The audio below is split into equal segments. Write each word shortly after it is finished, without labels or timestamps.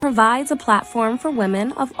provides a platform for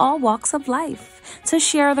women of all walks of life to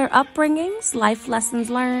share their upbringings, life lessons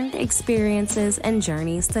learned, experiences, and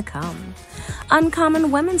journeys to come. Uncommon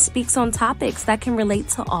Women speaks on topics that can relate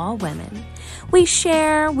to all women. We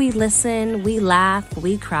share, we listen, we laugh,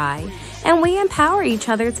 we cry, and we empower each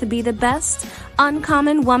other to be the best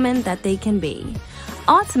uncommon woman that they can be.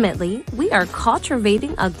 Ultimately, we are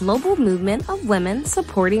cultivating a global movement of women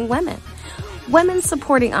supporting women. Women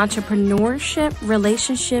supporting entrepreneurship,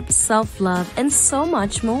 relationships, self-love, and so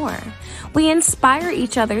much more. We inspire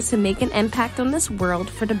each other to make an impact on this world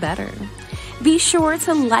for the better. Be sure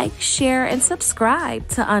to like, share, and subscribe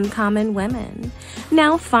to Uncommon Women.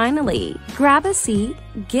 Now, finally, grab a seat,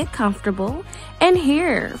 get comfortable, and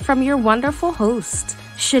hear from your wonderful hosts,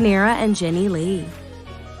 Shanira and Jenny Lee.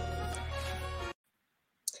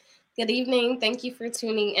 Good evening. Thank you for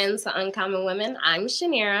tuning in to Uncommon Women. I'm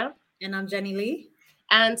Shanira. And I'm Jenny Lee.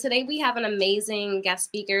 And today we have an amazing guest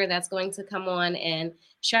speaker that's going to come on and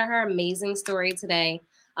share her amazing story today.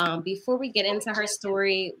 Before we get into her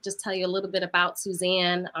story, just tell you a little bit about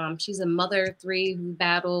Suzanne. She's a mother of three who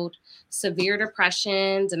battled severe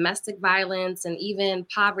depression, domestic violence, and even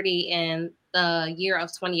poverty in the year of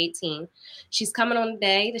 2018. She's coming on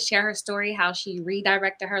today to share her story, how she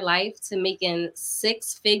redirected her life to making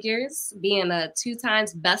six figures, being a 2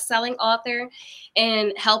 times best-selling author,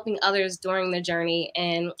 and helping others during the journey.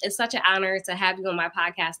 And it's such an honor to have you on my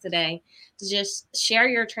podcast today to just share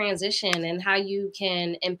your transition and how you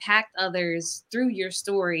can impact others through your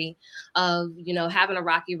story of, having a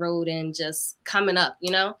rocky road and just coming up,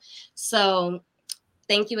 So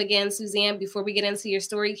thank you again, Suzanne. Before we get into your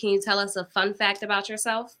story, can you tell us a fun fact about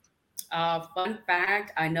yourself? Fun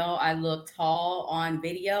fact, I know I look tall on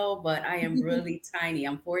video, but I am really tiny.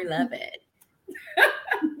 I'm 4'11".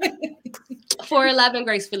 4'11"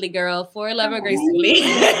 gracefully, girl. 4'11" gracefully.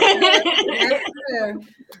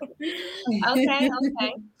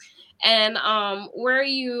 Okay. And where are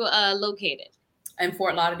you located? In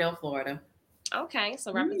Fort Lauderdale, Florida. Okay,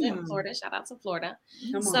 so represent Florida. Shout out to Florida.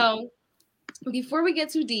 So before we get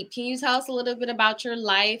too deep, can you tell us a little bit about your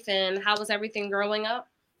life and how was everything growing up?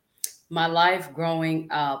 My life growing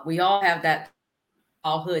up, we all have that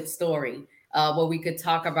childhood story where we could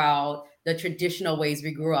talk about the traditional ways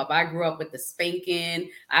we grew up. I grew up with the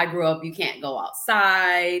spanking. I grew up, you can't go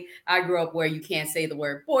outside. I grew up where you can't say the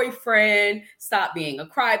word boyfriend, stop being a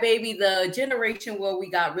crybaby. The generation where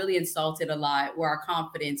we got really insulted a lot, where our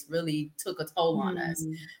confidence really took a toll on us.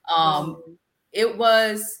 It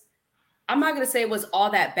was, I'm not going to say it was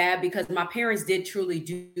all that bad because my parents did truly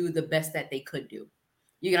do the best that they could do.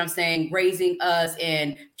 You get what I'm saying? Raising us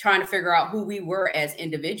and trying to figure out who we were as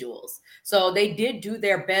individuals. So they did do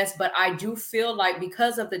their best, but I do feel like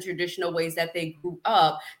because of the traditional ways that they grew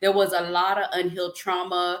up, there was a lot of unhealed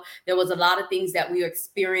trauma. There was a lot of things that we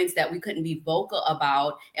experienced that we couldn't be vocal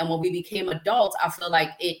about. And when we became adults, I feel like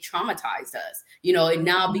it traumatized us. It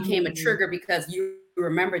now became a trigger because you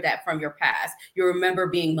remember that from your past. You remember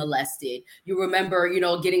being molested. You remember,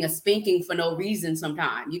 getting a spanking for no reason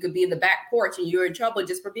sometimes. You could be in the back porch and you're in trouble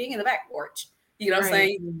just for being in the back porch. You know what I'm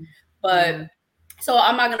saying? But so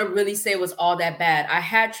I'm not going to really say it was all that bad. I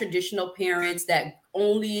had traditional parents that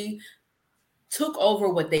only took over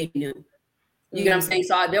what they knew. You get what I'm saying?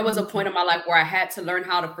 So there was a point in my life where I had to learn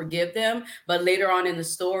how to forgive them. But later on in the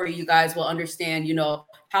story, you guys will understand,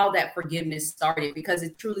 how that forgiveness started because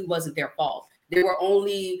it truly wasn't their fault. They were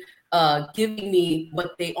only giving me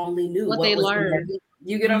what they only knew. What they learned.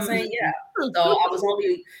 You get what I'm saying? Yeah. So I was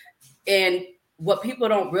only, and what people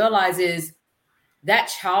don't realize is that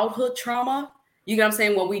childhood trauma, you get what I'm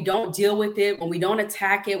saying? When we don't deal with it, when we don't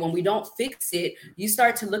attack it, when we don't fix it, you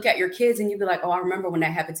start to look at your kids and you be like, oh, I remember when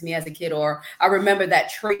that happened to me as a kid, or I remember that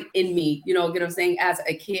trait in me, get what I'm saying, as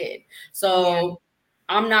a kid. So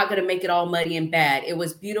I'm not going to make it all muddy and bad. It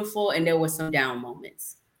was beautiful and there was some down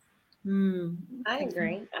moments. I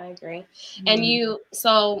agree. And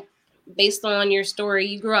so based on your story,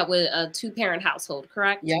 you grew up with a 2-parent household,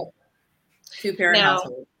 correct? Yep. 2-parent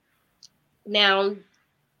household. Now,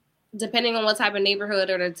 depending on what type of neighborhood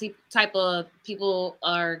or the type of people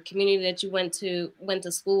or community that you went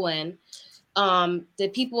to school in,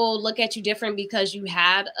 did people look at you different because you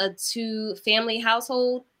had a 2-family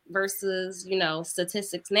household versus,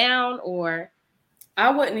 statistics now, or? I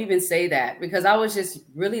wouldn't even say that because I was just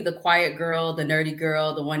really the quiet girl, the nerdy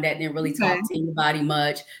girl, the one that didn't really talk to anybody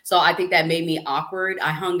much. So I think that made me awkward.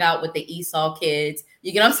 I hung out with the Esau kids.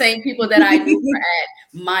 You get what I'm saying? People that I knew were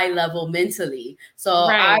at my level mentally. So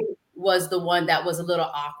I was the one that was a little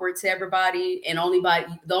awkward to everybody. And the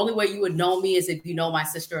only way you would know me is if you know my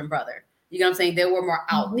sister and brother. You know what I'm saying? They were more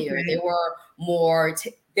out there. They were more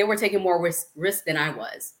they were taking more risk than I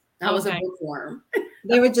was. I was a bookworm.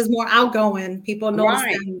 They were just more outgoing. People noticed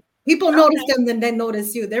Right. them. People noticed them than they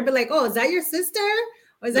notice you. They'd be like, "Oh, is that your sister?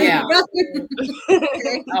 Or is that your brother?"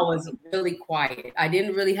 I was really quiet. I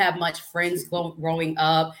didn't really have much friends growing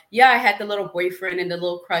up. Yeah, I had the little boyfriend and the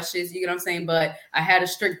little crushes, you know what I'm saying? But I had a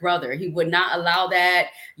strict brother. He would not allow that.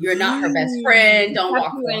 You're not her best friend. Don't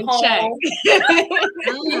walk her home.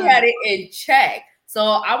 He had it in check. So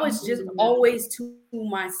I was just always to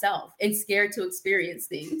myself and scared to experience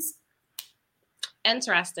things.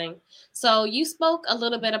 Interesting. So you spoke a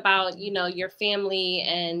little bit about, your family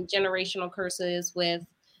and generational curses with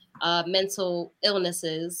mental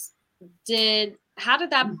illnesses. How did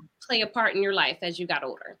that play a part in your life as you got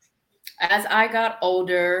older? As I got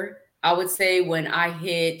older, I would say when I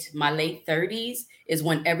hit my late 30s is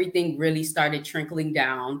when everything really started trickling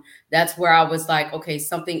down. That's where I was like, okay,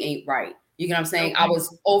 something ain't right. You know what I'm saying? I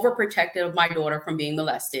was overprotective of my daughter from being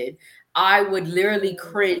molested. I would literally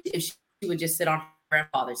cringe if she would just sit on her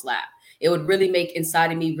grandfather's lap. It would really make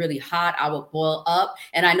inside of me really hot. I would boil up.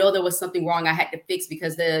 And I know there was something wrong I had to fix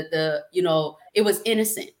because it was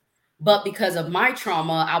innocent. But because of my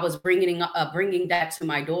trauma, I was bringing that to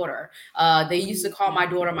my daughter. They used to call my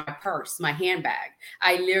daughter my purse, my handbag.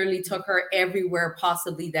 I literally took her everywhere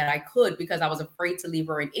possibly that I could because I was afraid to leave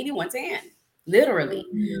her in anyone's hand, literally.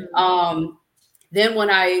 Then when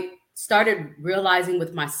I started realizing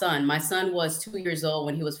with my son was 2 years old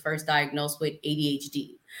when he was first diagnosed with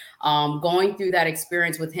ADHD. Going through that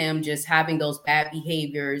experience with him, just having those bad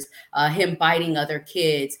behaviors, him biting other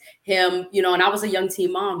kids, him, and I was a young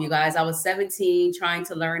teen mom, you guys. I was 17 trying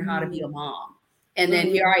to learn how to be a mom. And then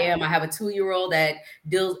here I am. I have a 2-year-old that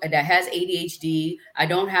has ADHD. I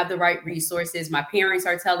don't have the right resources. My parents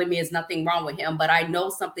are telling me there's nothing wrong with him, but I know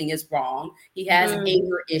something is wrong. He has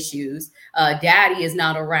anger issues. Daddy is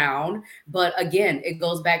not around. But again, it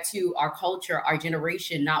goes back to our culture, our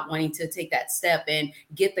generation not wanting to take that step and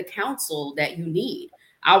get the counsel that you need.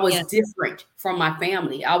 I was different from my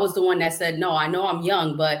family. I was the one that said, no, I know I'm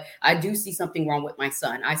young, but I do see something wrong with my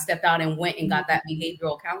son. I stepped out and went and got that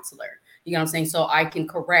behavioral counselor. You know what I'm saying? So I can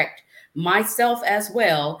correct myself as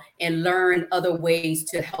well and learn other ways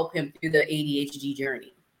to help him through the ADHD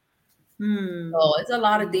journey. So it's a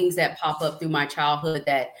lot of things that pop up through my childhood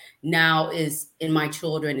that now is in my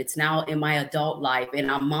children. It's now in my adult life,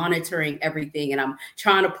 and I'm monitoring everything and I'm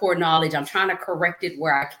trying to pour knowledge. I'm trying to correct it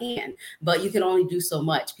where I can, but you can only do so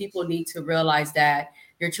much. People need to realize that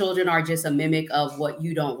your children are just a mimic of what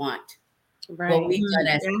you don't want. Right. What we've done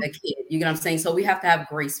as a kid. You know what I'm saying? So we have to have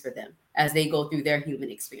grace for them as they go through their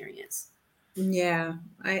human experience. Yeah,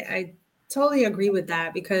 I totally agree with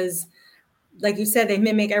that because like you said, they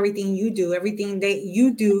mimic everything you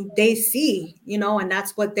do, they see, and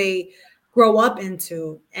that's what they grow up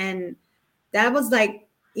into. And that was like,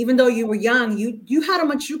 even though you were young, you had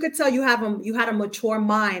you could tell you had a mature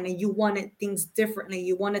mind and you wanted things differently.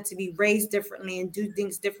 You wanted to be raised differently and do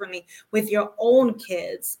things differently with your own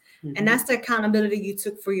kids. And that's the accountability you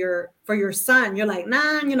took for your son. You're like,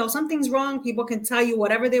 nah, something's wrong. People can tell you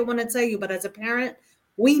whatever they want to tell you. But as a parent,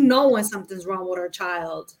 we know when something's wrong with our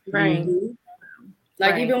child. Right.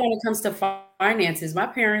 Like even when it comes to finances, my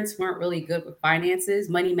parents weren't really good with finances,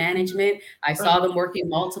 money management. I saw them working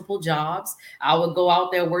multiple jobs. I would go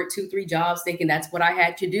out there, work 2-3 jobs thinking that's what I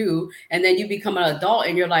had to do. And then you become an adult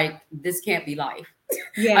and you're like, this can't be life.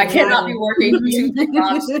 I cannot be working 2-3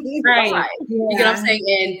 jobs. Right. You know what I'm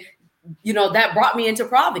saying? And, that brought me into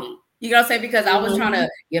poverty. You know what I'm saying? Because I was trying to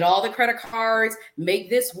get all the credit cards, make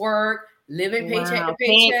this work, living paycheck to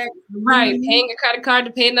paycheck. Paying a credit card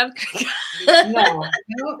to pay another credit card. No,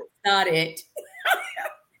 it's not it.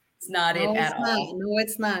 It's not it at all. No,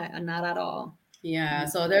 it's not. Not at all. Yeah.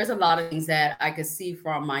 So there's a lot of things that I could see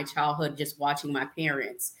from my childhood, just watching my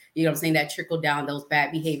parents, you know what I'm saying, that trickled down those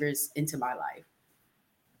bad behaviors into my life.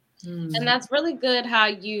 And that's really good how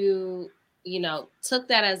you took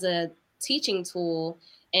that as a teaching tool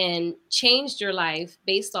and changed your life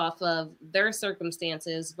based off of their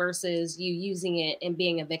circumstances versus you using it and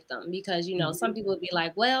being a victim. Because, some people would be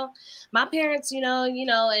like, well, my parents,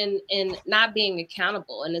 and not being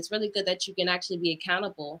accountable. And it's really good that you can actually be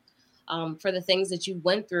accountable for the things that you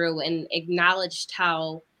went through and acknowledged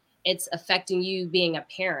how it's affecting you being a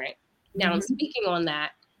parent. Now, speaking on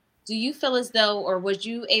that, do you feel as though, or was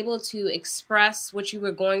you able to express what you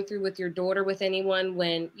were going through with your daughter with anyone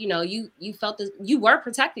when, you felt that you were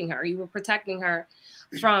protecting her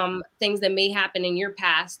from things that may happen in your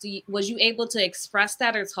past? Was you able to express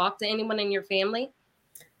that or talk to anyone in your family?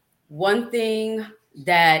 One thing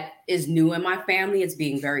that is new in my family is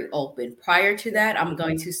being very open. Prior to that, I'm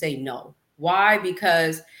going to say no. Why?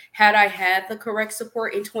 Because had I had the correct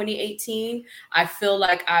support in 2018, I feel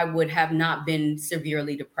like I would have not been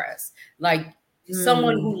severely depressed. Like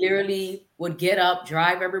someone who literally would get up,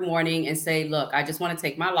 drive every morning and say, look, I just want to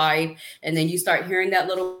take my life. And then you start hearing that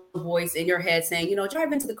little voice in your head saying, you know,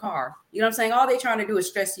 drive into the car. You know what I'm saying? All they're trying to do is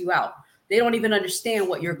stress you out. They don't even understand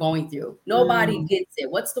what you're going through. Nobody gets it.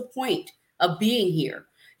 What's the point of being here?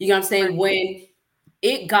 You know what I'm saying? When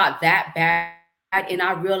it got that bad and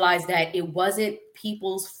I realized that it wasn't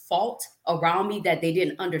people's fault around me, that they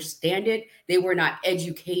didn't understand it. They were not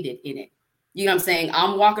educated in it. You know what I'm saying?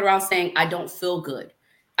 I'm walking around saying, I don't feel good.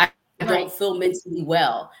 I don't feel mentally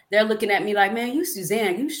well. They're looking at me like, man, you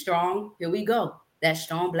Suzanne, you strong. Here we go. That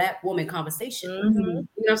strong Black woman conversation. You know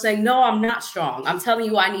what I'm saying? No, I'm not strong. I'm telling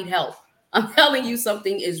you, I need help. I'm telling you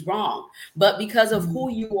something is wrong. But because of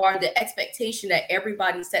who you are, the expectation that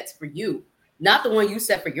everybody sets for you, not the one you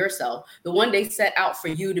set for yourself, the one they set out for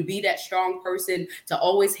you to be that strong person, to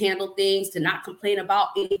always handle things, to not complain about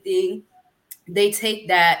anything. They take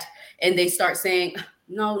that and they start saying,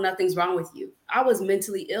 no, nothing's wrong with you. I was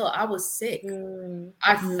mentally ill. I was sick.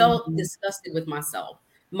 I felt disgusted with myself.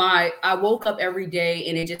 I woke up every day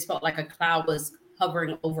and it just felt like a cloud was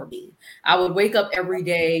hovering over me. I would wake up every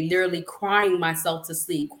day literally crying myself to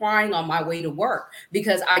sleep, crying on my way to work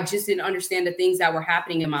because I just didn't understand the things that were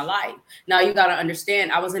happening in my life. Now you got to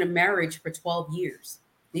understand, I was in a marriage for 12 years.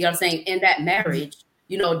 You know what I'm saying? In that marriage,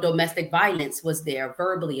 you know, domestic violence was there,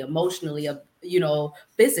 verbally, emotionally, you know,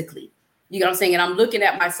 physically. You know what I'm saying? And I'm looking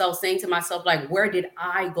at myself saying to myself, like, where did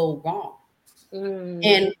I go wrong?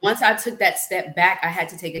 And once I took that step back, I had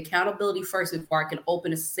to take accountability first before I can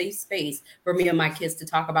open a safe space for me and my kids to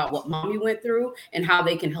talk about what mommy went through and how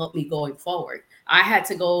they can help me going forward. I had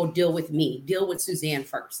to go deal with me, deal with Suzanne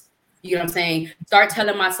first. You know what I'm saying? Start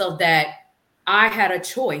telling myself that I had a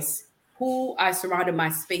choice who I surrounded my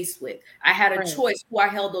space with. I had a choice who I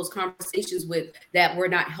held those conversations with that were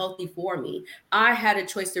not healthy for me. I had a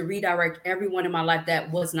choice to redirect everyone in my life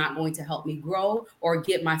that was not going to help me grow or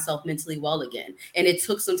get myself mentally well again. And it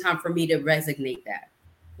took some time for me to resonate that,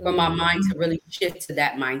 for my mind to really shift to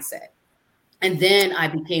that mindset. And then I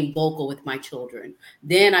became vocal with my children.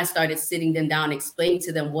 Then I started sitting them down, explaining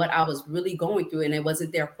to them what I was really going through. And it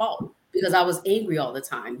wasn't their fault because I was angry all the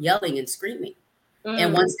time, yelling and screaming.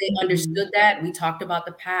 And once they understood that, we talked about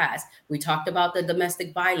the past. We talked about the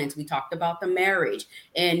domestic violence. We talked about the marriage.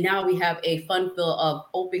 And now we have a fun fill of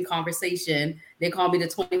open conversation. They call me the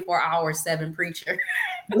 24/7 preacher.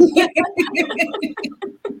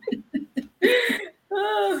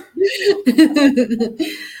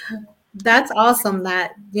 That's awesome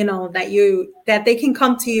that, you know, that they can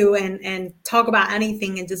come to you and talk about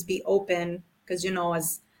anything and just be open. Because, you know,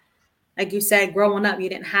 as like you said, growing up, you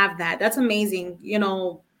didn't have that. That's amazing. You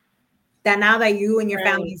know, that now that you and your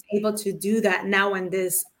family is able to do that now in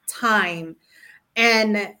this time.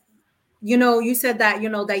 And, you know, you said that, you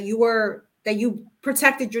know, that you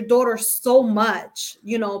protected your daughter so much,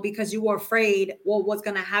 you know, because you were afraid, well, what's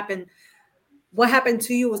going to happen? What happened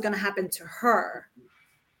to you was going to happen to her.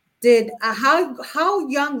 How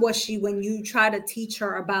young was she when you tried to teach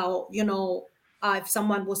her about, you know, if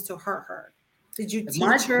someone was to hurt her? Did you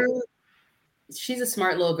teach her? She's a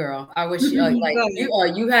smart little girl. I wish like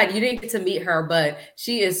you didn't get to meet her, but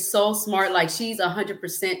she is so smart. Like she's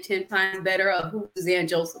 100%, 10 times better of who Suzanne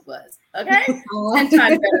Joseph was. Okay. 10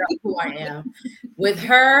 times better of who I am. With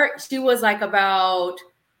her, she was like about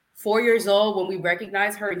 4 years old when we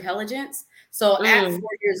recognized her intelligence. So at 4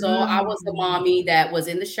 years old, I was the mommy that was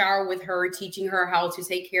in the shower with her, teaching her how to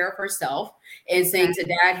take care of herself and saying to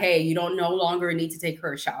dad, hey, you don't no longer need to take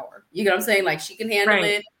her a shower. You know what I'm saying? Like she can handle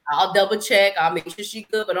it. I'll double check. I'll make sure she's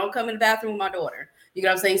good, but don't come in the bathroom with my daughter. You know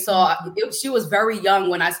what I'm saying? So she was very young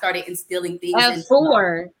when I started instilling things. At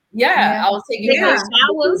 4. Yeah, I was taking her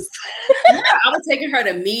showers. I was taking her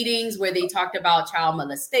to meetings where they talked about child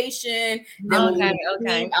molestation. Then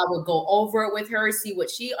I would go over it with her, see what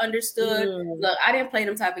she understood. Look, I didn't play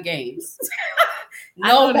them type of games.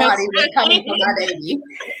 Nobody was coming for my baby.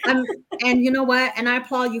 And you know what? And I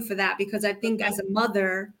applaud you for that because I think as a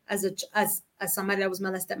mother, as somebody that was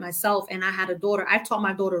molested myself, and I had a daughter, I taught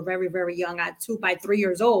my daughter very, very young. I had 2 by 3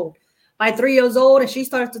 years old. By 3 years old, and she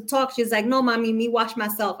started to talk. She's like, no, mommy, me wash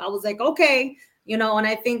myself. I was like, okay. You know, and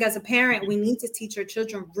I think as a parent, we need to teach our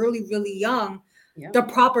children really, really young the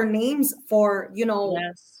proper names for, you know,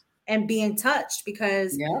 and being touched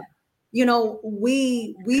because, you know,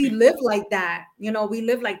 we live like that. You know, we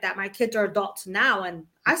live like that. My kids are adults now, and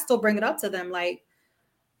I still bring it up to them. Like,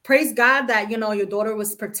 praise God that, you know, your daughter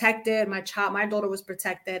was protected. My daughter was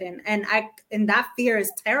protected. And that fear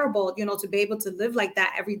is terrible, you know, to be able to live like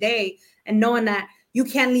that every day and knowing that you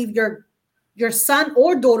can't leave your your son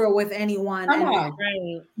or daughter with anyone. Come And on.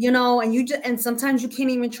 Right. you know, and and sometimes you can't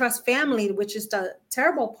even trust family, which is the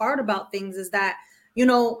terrible part about things, is that, you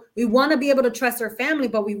know, we want to be able to trust our family,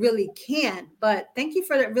 but we really can't. But thank you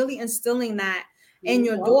for really instilling that in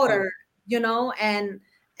You're your welcome. daughter, you know, and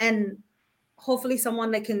hopefully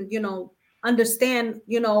someone that can, you know, understand,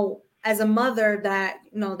 you know, as a mother that,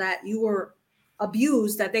 you know, that you were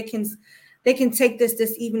abused, that they can take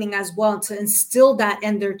this evening as well to instill that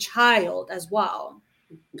in their child as well.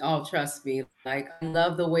 Oh, trust me. Like, I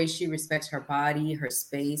love the way she respects her body, her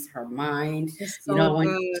space, her mind. It's You so know,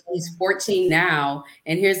 when she's 14 now,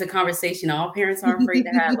 and here's the conversation all parents are afraid to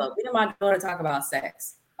have. But me and my daughter talk about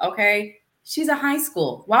sex. Okay. She's in high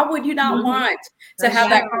school. Why would you not Mhm. want to That's have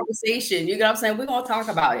that true. conversation? You know what I'm saying? We're going to talk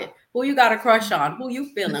about it. Who you got a crush on? Who you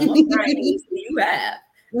feeling? What feelings do you have?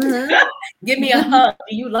 Mhm. Give me a hug.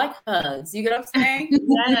 Do you like hugs? You get what I'm saying?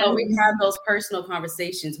 So we Yes. have those personal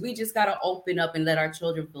conversations. We just got to open up and let our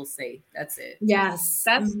children feel safe. That's it. Yes.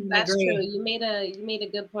 I That's true. agree. You made a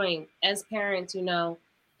good point. As parents, you know,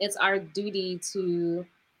 it's our duty to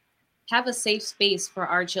have a safe space for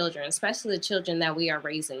our children, especially the children that we are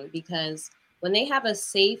raising, because when they have a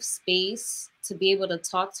safe space to be able to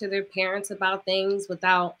talk to their parents about things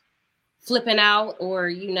without flipping out or,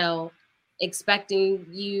 you know, expecting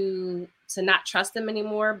you to not trust them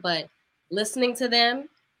anymore, but listening to them,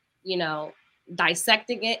 you know,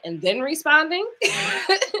 dissecting it and then responding.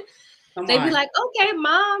 Come They be on. like, okay,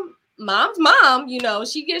 mom's mom, you know,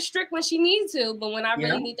 she gets strict when she needs to, but when I Yeah.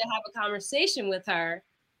 really need to have a conversation with her,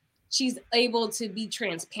 she's able to be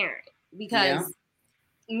transparent. Yeah. Because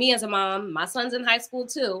me as a mom, my son's in high school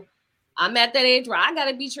too. I'm at that age where I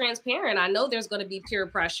gotta be transparent. I know there's gonna be peer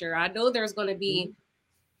pressure. I know there's gonna be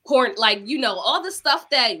porn, like, you know, all the stuff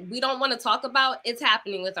that we don't want to talk about, it's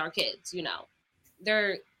happening with our kids, you know.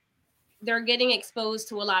 They're they're getting exposed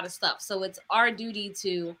to a lot of stuff. So it's our duty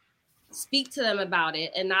to speak to them about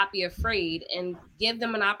it and not be afraid and give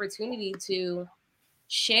them an opportunity to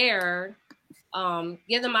share,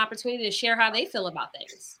 give them opportunity to share how they feel about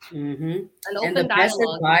things. Mm-hmm. An And open dialogue is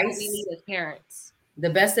what we need as parents. the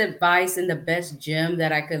best advice and the best gem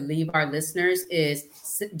that I could leave our listeners is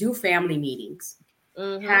do family meetings.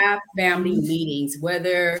 Mm-hmm. Have family meetings,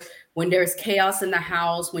 whether when there's chaos in the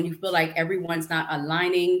house, when you feel like everyone's not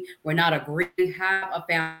aligning, we're not agreeing, have a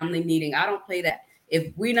family meeting. I don't play that.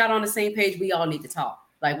 If we're not on the same page, we all need to talk.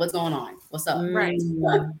 Like, what's going on? What's up? Right.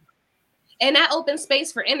 Mm. And that opens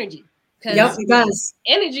space for energy, Yep, Yeah. because it does.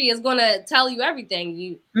 energy is going to tell you everything.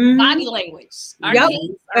 You Mhm. body language. Our Yep, Mm-hmm.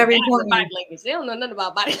 kids are very bad with body important. language. They don't know nothing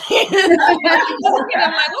about body language.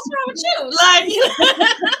 I'm like, what's wrong with you? Like,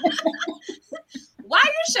 why are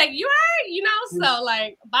you shaking? You alright? You know, so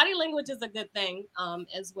like body language is a good thing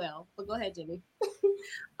as well. But go ahead, Jimmy.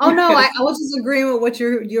 Oh no, I was just agreeing with what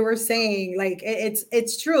you were saying. Like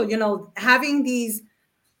it's true. You know, having these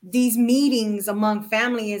meetings among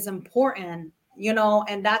family is important. You know,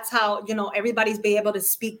 and that's how, you know, everybody's be able to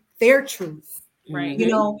speak their truth. Right. You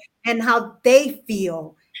know, and how they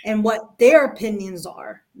feel and what their opinions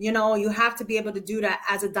are. You know, you have to be able to do that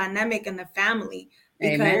as a dynamic in the family,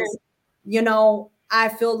 Amen. because, you know, I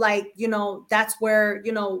feel like, you know, that's where,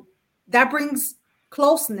 you know, that brings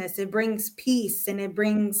closeness, it brings peace, and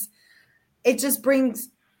it just brings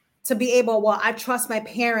to be able, well, I trust my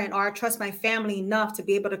parent or I trust my family enough to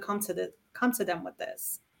be able to come to them with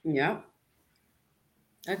this. Yeah.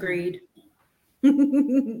 Agreed.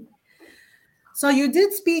 So you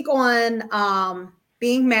did speak on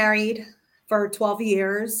being married for 12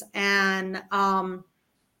 years, and how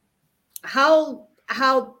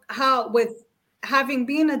with having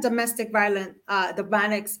been a domestic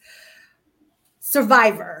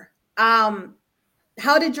survivor,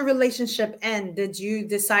 how did your relationship end? Did you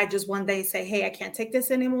decide just one day say, hey, I can't take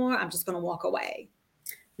this anymore, I'm just going to walk away?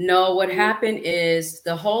 No, what happened is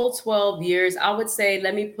the whole 12 years, I would say,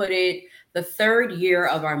 let me put it, the third year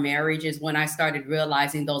of our marriage is when I started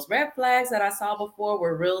realizing those red flags that I saw before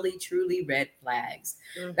were really, truly red flags.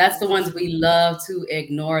 Mm-hmm. That's the ones we love to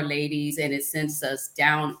ignore, ladies, and it sends us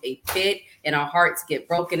down a pit and our hearts get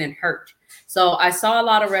broken and hurt. So I saw a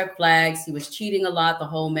lot of red flags. He was cheating a lot the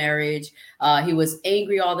whole marriage. He was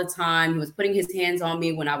angry all the time. He was putting his hands on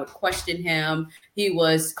me when I would question him. He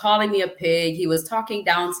was calling me a pig. He was talking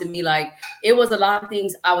down to me. Like, it was a lot of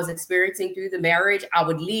things I was experiencing through the marriage. I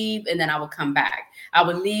would leave and then I would come back. I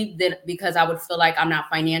would leave then because I would feel like I'm not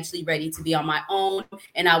financially ready to be on my own.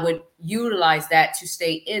 And I would utilize that to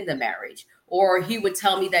stay in the marriage. Or he would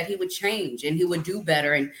tell me that he would change and he would do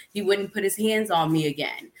better and he wouldn't put his hands on me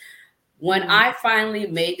again. When I finally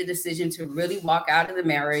made the decision to really walk out of the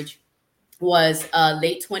marriage, was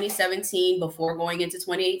late 2017, before going into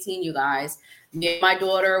 2018, you guys. Me and my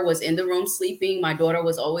daughter was in the room sleeping. My daughter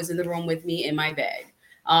was always in the room with me in my bed.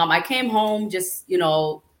 I came home just,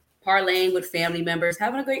 parlaying with family members,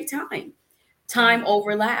 having a great time. Time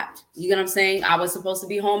overlapped. You know what I'm saying? I was supposed to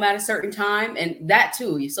be home at a certain time, and that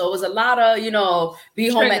too. So it was a lot of, be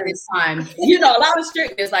home at this time. A lot of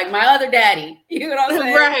strictness, like my other daddy. You know what I'm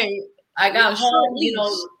saying? Right. I got home,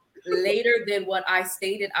 later than what I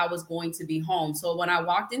stated I was going to be home. So when I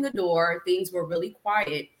walked in the door, things were really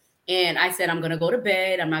quiet. And I said, I'm going to go to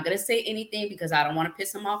bed. I'm not going to say anything because I don't want to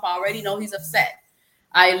piss him off. I already know he's upset.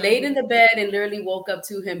 I laid in the bed and literally woke up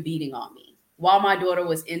to him beating on me while my daughter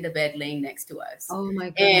was in the bed laying next to us. Oh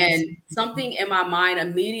my goodness. And something in my mind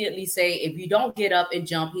immediately say, if you don't get up and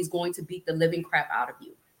jump, he's going to beat the living crap out of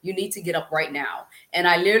you. You need to get up right now. And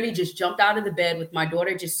I literally just jumped out of the bed with my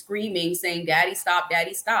daughter just screaming, saying, Daddy, stop,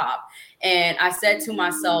 Daddy, stop. And I said to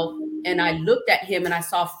myself, and I looked at him and I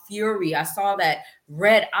saw fury. I saw that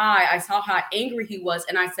red eye. I saw how angry he was.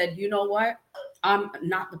 And I said, you know what? I'm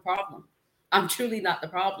not the problem. I'm truly not the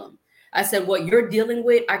problem. I said, what you're dealing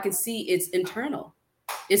with, I can see it's internal.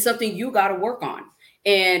 It's something you got to work on.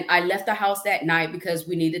 And I left the house that night because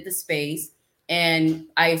we needed the space. And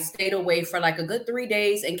I stayed away for like a good 3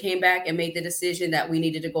 days and came back and made the decision that we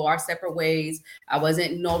needed to go our separate ways. I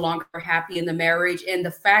wasn't no longer happy in the marriage. And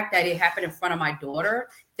the fact that it happened in front of my daughter,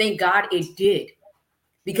 thank God it did.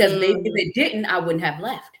 Because maybe if it didn't, I wouldn't have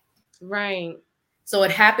left. Right. So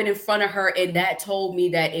it happened in front of her. And that told me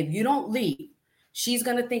that if you don't leave, she's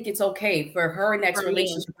going to think it's okay for her next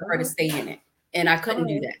relationship for her to stay in it. And I couldn't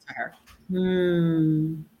do that to her.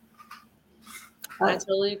 I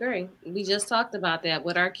totally agree. We just talked about that.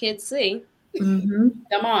 What our kids see, come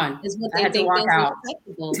on, is what they think is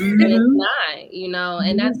acceptable, and it's not.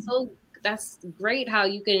 And that's great how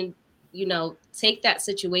you can, take that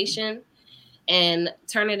situation and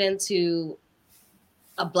turn it into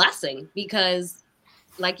a blessing, because,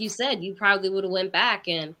 like you said, you probably would have went back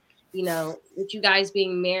and, with you guys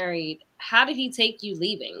being married, how did he take you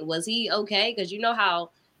leaving? Was he okay? Because you know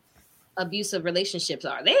how abusive relationships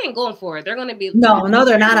are. They ain't going for it. They're going to be no,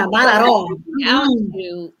 they're not at all. Out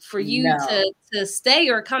you for you to stay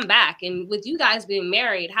or come back. And with you guys being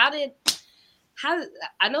married, how did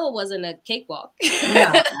I know it wasn't a cakewalk.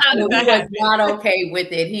 Yeah, he was not okay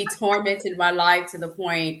with it. He tormented my life to the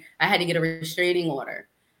point I had to get a restraining order.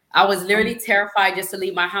 I was literally terrified just to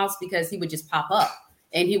leave my house because he would just pop up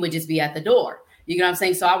and he would just be at the door. You know what I'm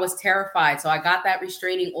saying? So I was terrified. So I got that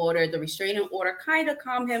restraining order. The restraining order kind of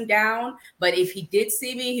calmed him down. But if he did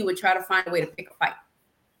see me, he would try to find a way to pick a fight.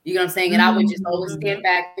 You know what I'm saying? And I would just always stand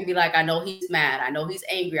back and be like, I know he's mad. I know he's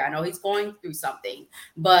angry. I know he's going through something.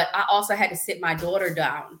 But I also had to sit my daughter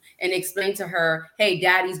down and explain to her, hey,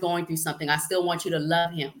 daddy's going through something. I still want you to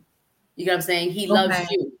love him. You know what I'm saying? He loves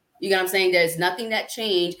you. You know what I'm saying? There's nothing that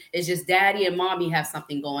changed. It's just daddy and mommy have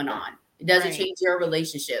something going on. It doesn't change your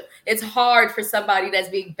relationship. It's hard for somebody that's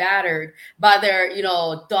being battered by their,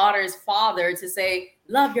 daughter's father to say,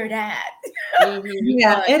 love your dad.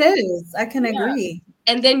 Yeah, it is. I can agree.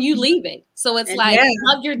 And then you leave it. So it's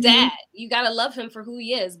love your dad. You got to love him for who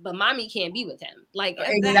he is, but mommy can't be with him. Like,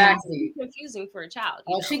 exactly. That's confusing for a child.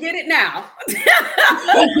 Oh, she get it now.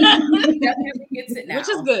 Definitely gets it now. Which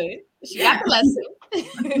is good. She got the lesson.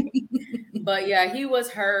 But yeah, he was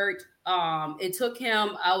hurt. It took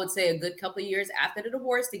him, I would say, a good couple of years after the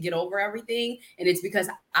divorce to get over everything. And it's because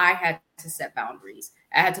I had to set boundaries.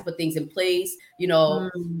 I had to put things in place. Don't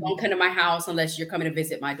come to my house unless you're coming to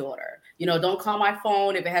visit my daughter. Don't call my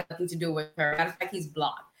phone if it has nothing to do with her. Matter of fact, he's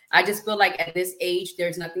blocked. I just feel like at this age,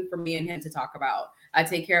 there's nothing for me and him to talk about. I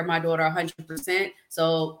take care of my daughter 100%.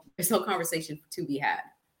 So there's no conversation to be had.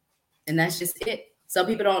 And that's just it. Some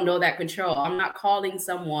people don't know that control. I'm not calling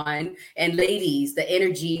someone. And ladies, the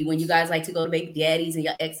energy when you guys like to go to baby daddies and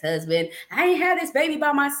your ex-husband, I ain't had this baby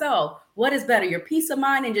by myself. What is better, your peace of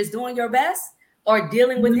mind and just doing your best, or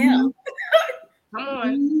dealing with him? Come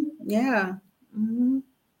on. Yeah.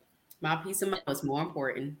 My peace of mind was more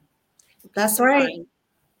important. That's right.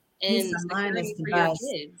 And security for your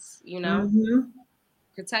kids,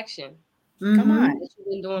 protection. Come on. What you've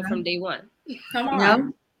been doing from day one. Come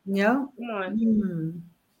on. Yeah. Come on.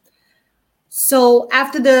 So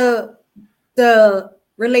after the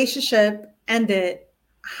relationship ended,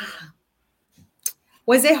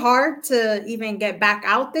 was it hard to even get back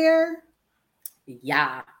out there?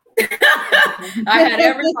 Yeah. I had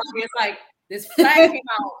everybody. It's like this flag came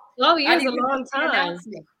out. Oh, yeah, it's a long time.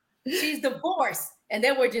 She's divorced. And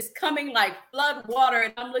they were just coming like flood water.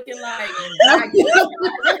 And I'm looking like,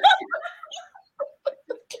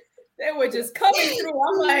 they were just coming through.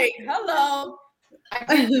 I'm like, hello. I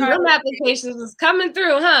Some applications is coming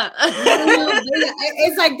through, huh?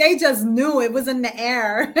 It's like they just knew it was in the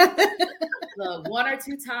air. Look, 1 or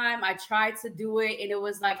 2 times I tried to do it, and it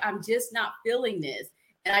was like, I'm just not feeling this.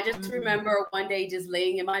 And I just remember one day just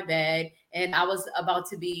laying in my bed, and I was about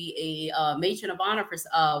to be a matron of honor for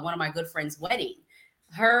one of my good friends' wedding.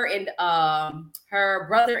 Her and her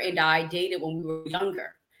brother and I dated when we were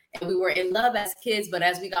younger, and we were in love as kids. But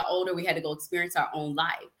as we got older, we had to go experience our own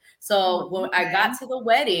life. So when I got to the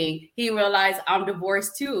wedding, he realized I'm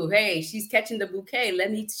divorced too. Hey, she's catching the bouquet.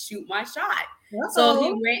 Let me shoot my shot. So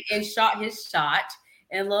he went and shot his shot.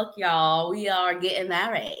 And look, y'all, we are getting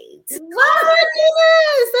married. Oh my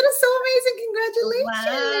goodness, that is so amazing.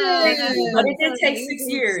 Congratulations. But it did take 6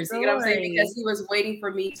 years, you know what I'm saying? Because he was waiting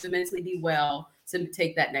for me to mentally be well to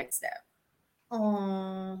take that next step.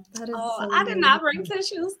 Oh, that is so I did not bring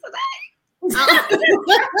tissues today.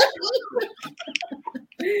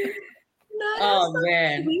 Oh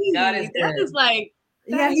man, God is good. That is like,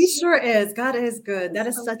 he sure is. God is good. That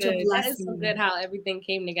is so such a blessing. That is so good how everything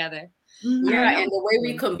came together. Yeah, and the way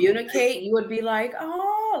we communicate, you would be like,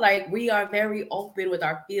 oh, like we are very open with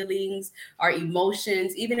our feelings, our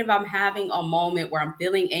emotions. Even if I'm having a moment where I'm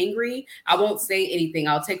feeling angry, I won't say anything.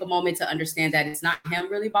 I'll take a moment to understand that it's not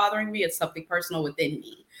him really bothering me. It's something personal within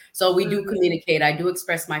me. So we do communicate. I do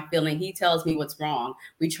express my feeling. He tells me what's wrong.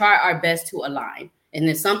 We try our best to align. And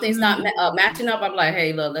if something's not matching up, I'm like,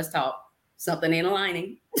 hey, look, let's talk. Something ain't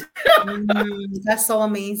aligning. That's so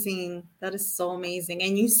amazing. That is so amazing.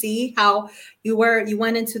 And you see how you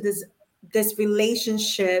went into this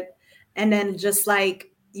relationship, and then just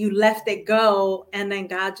like you left it go, and then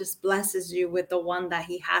God just blesses you with the one that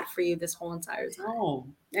he had for you this whole entire time. Oh,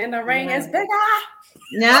 and the ring is bigger.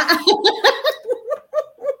 Yeah.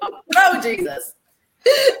 Oh, Jesus.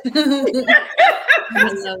 That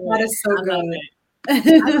is so good. I love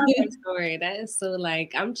that story. That is so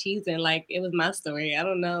like, I'm cheesing like it was my story. I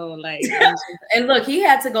don't know, like. And look, he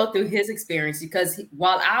had to go through his experience because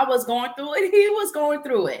while I was going through it, he was going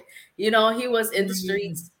through it. You know, he was in the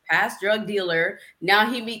streets, past drug dealer. Now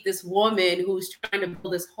he meet this woman who's trying to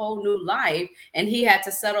build this whole new life, and he had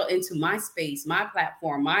to settle into my space, my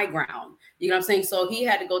platform, my ground. You know what I'm saying? So he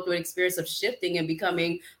had to go through an experience of shifting and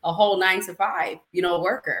becoming a whole 9 to 5,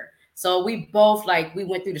 worker. So we both we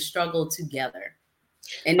went through the struggle together.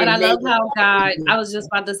 But I love how God, I was just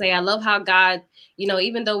about to say, I love how God,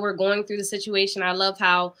 even though we're going through the situation, I love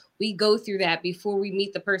how we go through that before we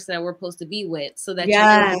meet the person that we're supposed to be with, so that you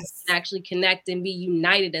can actually connect and be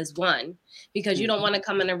united as one, because you don't want to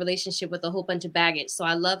come in a relationship with a whole bunch of baggage. So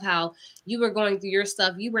I love how you were going through your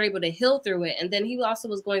stuff. You were able to heal through it. And then he also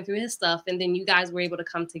was going through his stuff. And then you guys were able to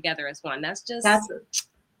come together as one. That's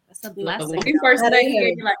a blessing. When we first met, he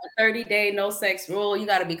gave you like a 30-day no sex rule. You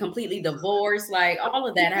got to be completely divorced. Like all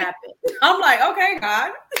of that happened. I'm like, okay,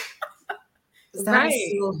 God.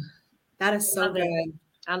 That is so good.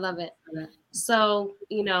 I love it. So,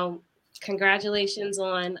 congratulations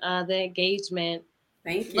on the engagement.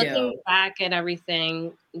 Thank you. Looking back at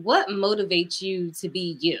everything, what motivates you to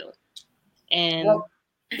be you? And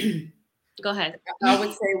go ahead. I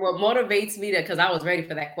would say what motivates me because I was ready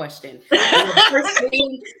for that question. The first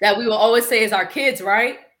thing that we will always say is our kids,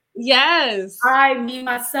 right? Yes. Me,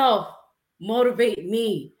 myself, motivate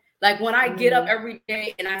me. Like when I get up every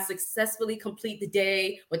day and I successfully complete the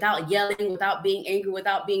day without yelling, without being angry,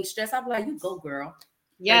 without being stressed, I'm like, you go, girl.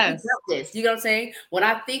 Yes. You know what I'm saying? When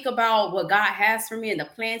I think about what God has for me and the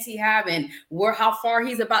plans he have and how far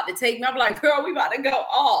he's about to take me, I'm like, girl, we about to go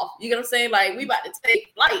off. You know what I'm saying? Like we about to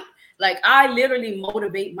take flight. Like I literally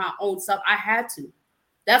motivate my own self. I had to.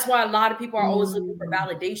 That's why a lot of people are always looking for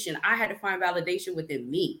validation. I had to find validation within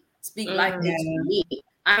me. Speak life into me.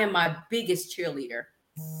 I am my biggest cheerleader.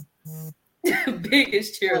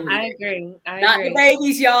 Biggest cheerleader. I agree. Not the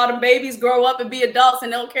babies, y'all. The babies grow up and be adults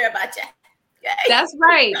and don't care about you. That's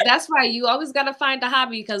right. That's right. You always got to find a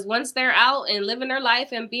hobby, because once they're out and living their life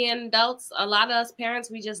and being adults, a lot of us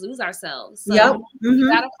parents, we just lose ourselves. So you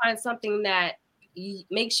got to find something that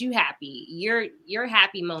makes you happy, your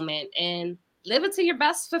happy moment, and live it to your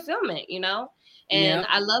best fulfillment, And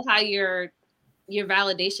I love how your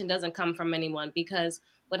validation doesn't come from anyone, because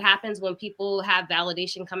what happens when people have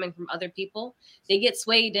validation coming from other people, they get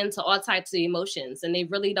swayed into all types of emotions and they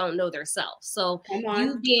really don't know their self. So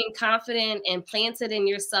you being confident and planted in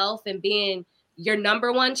yourself and being your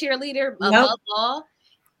number one cheerleader above all.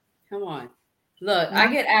 Come on. Look, I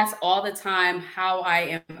get asked all the time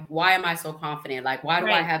why am I so confident? Like, why do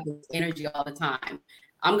I have this energy all the time?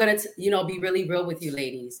 I'm going to, be really real with you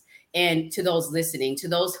ladies. And to those listening, to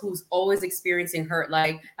those who's always experiencing hurt,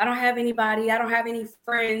 like, I don't have anybody, I don't have any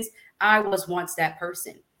friends. I was once that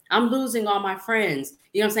person. I'm losing all my friends.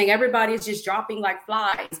 You know what I'm saying? Everybody's just dropping like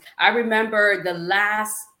flies. I remember the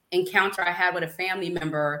last encounter I had with a family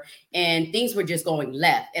member, and things were just going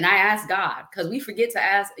left. And I asked God, because we forget to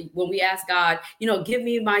ask when we ask God, you know, give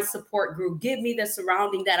me my support group, give me the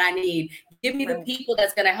surrounding that I need, give me the people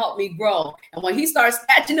that's going to help me grow. And when he starts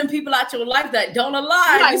snatching them people out your life that don't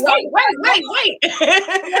align, like, wait.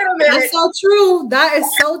 That's so true. That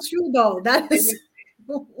is so true, though. That is.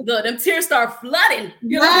 Look, them tears start flooding.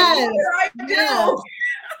 You're yes. like, what did I do?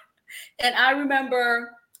 And I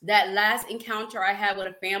remember that last encounter I had with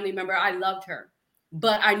a family member. I loved her,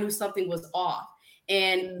 but I knew something was off.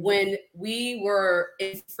 And when we were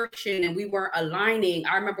in friction and we weren't aligning,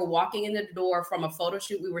 I remember walking in the door from a photo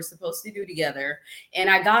shoot we were supposed to do together. And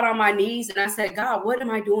I got on my knees and I said, God, what am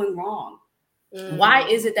I doing wrong? Why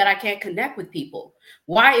is it that I can't connect with people?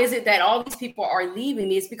 Why is it that all these people are leaving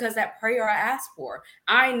me? It's because that prayer I asked for.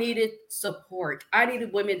 I needed support. I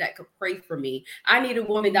needed women that could pray for me. I needed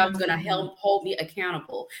women that was going to help hold me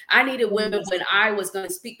accountable. I needed women when I was going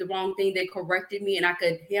to speak the wrong thing, they corrected me and I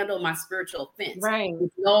could handle my spiritual offense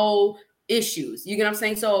with no issues. You get what I'm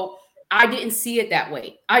saying? So I didn't see it that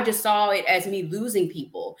way. I just saw it as me losing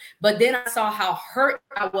people. But then I saw how hurt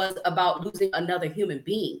I was about losing another human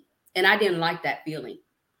being. And I didn't like that feeling.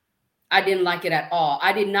 I didn't like it at all.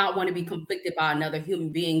 I did not want to be conflicted by another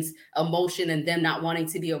human being's emotion and them not wanting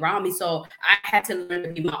to be around me. So I had to learn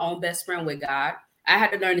to be my own best friend with God. I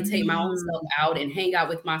had to learn to take my own self out and hang out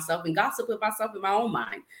with myself and gossip with myself in my own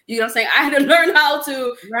mind. You know what I'm saying? I had to learn how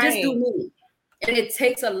to just do me. And it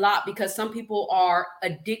takes a lot because some people are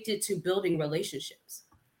addicted to building relationships.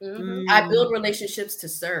 I build relationships to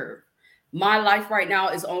serve. My life right now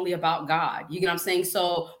is only about God. You get what I'm saying?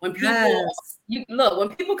 So when people when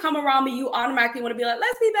people come around me, you automatically want to be like,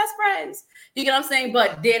 let's be best friends. You get what I'm saying?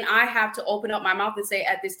 But then I have to open up my mouth and say,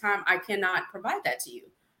 at this time, I cannot provide that to you.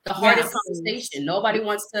 The hardest conversation. Nobody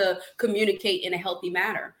wants to communicate in a healthy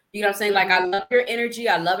manner. You know what I'm saying? Like, I love your energy.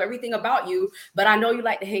 I love everything about you, but I know you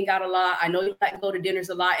like to hang out a lot. I know you like to go to dinners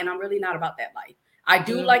a lot, and I'm really not about that life. I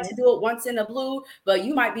do like to do it once in a blue, but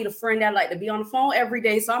you might be the friend that like to be on the phone every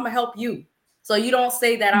day. So I'm gonna help you. So you don't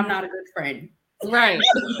say that I'm not a good friend. Right.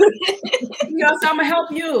 You know, so I'm gonna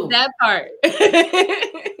help you. That part.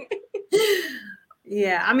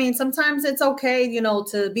 Yeah. I mean, sometimes it's okay, you know,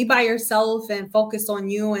 to be by yourself and focus on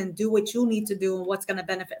you and do what you need to do and what's going to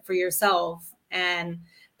benefit for yourself. And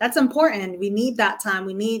that's important. We need that time.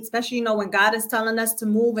 We need, especially, you know, when God is telling us to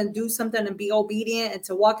move and do something and be obedient and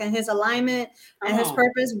to walk in his alignment and his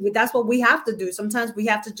purpose. That's what we have to do. Sometimes we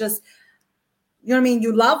have to just, you know what I mean?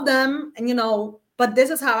 You love them and, you know, but this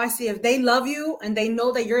is how I see it. If they love you and they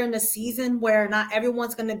know that you're in a season where not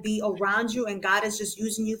everyone's going to be around you and God is just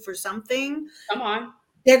using you for something. Come on.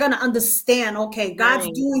 They're going to understand, okay, God's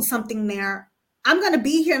doing something there. I'm going to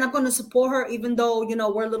be here and I'm going to support her, even though, you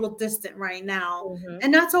know, we're a little distant right now.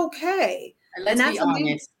 And that's okay. And let's be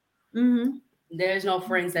honest. There's no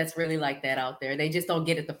friends that's really like that out there. They just don't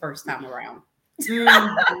get it the first time around. That's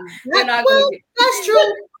true.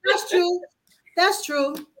 That's true. That's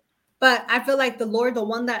true. But I feel like the Lord, the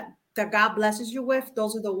one that God blesses you with,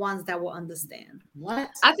 those are the ones that will understand. What?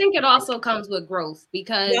 I think it also comes with growth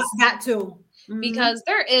because that too. Because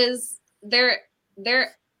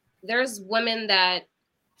there's women that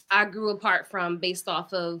I grew apart from based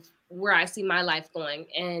off of where I see my life going.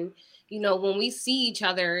 And, you know, when we see each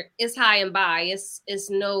other, it's high and by. It's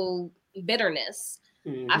no bitterness.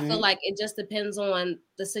 I feel like it just depends on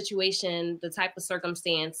the situation, the type of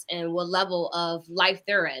circumstance, and what level of life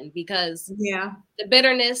they're in. Because the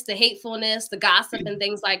bitterness, the hatefulness, the gossip, and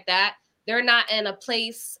things like that, they're not in a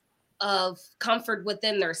place of comfort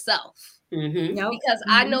within their self. Because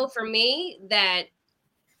I know for me that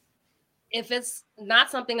if it's not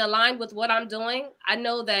something aligned with what I'm doing, I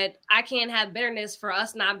know that I can't have bitterness for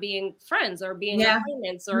us not being friends or being in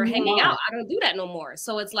agreements or hanging out. I don't do that no more.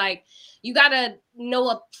 So it's like, you got to know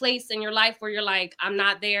a place in your life where you're like, I'm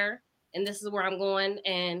not there and this is where I'm going.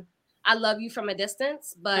 And I love you from a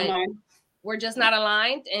distance, but we're just not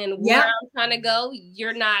aligned. And where I'm trying to go,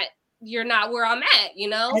 you're not where I'm at, you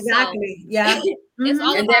know? Exactly. So, it's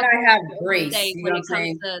all and about then I have grace when it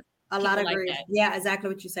comes to a lot of like grace. that. Yeah, exactly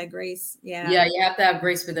what you said, grace. Yeah, you have to have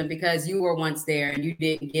grace for them because you were once there and you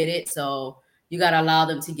didn't get it. So you got to allow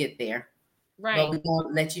them to get there. Right. But we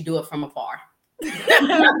won't let you do it from afar.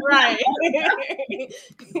 Right.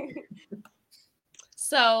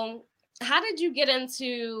 So how did you get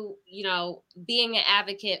into, you know, being an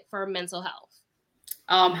advocate for mental health?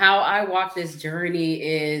 How I walk this journey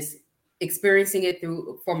is experiencing it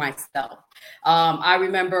for myself. I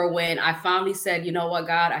remember when I finally said, you know what,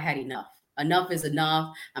 God, I had enough. Enough is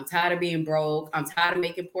enough. I'm tired of being broke. I'm tired of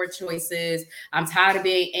making poor choices. I'm tired of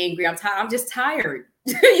being angry. I'm just tired.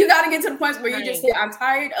 You got to get to the point where you just say, I'm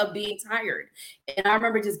tired of being tired. And I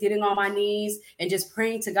remember just getting on my knees and just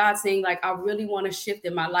praying to God, saying, like, I really want to shift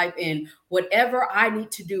in my life, and whatever I need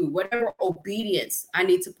to do, whatever obedience I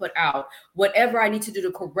need to put out, whatever I need to do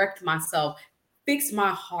to correct myself, fix my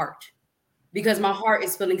heart. Because my heart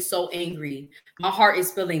is feeling so angry. My heart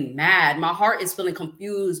is feeling mad. My heart is feeling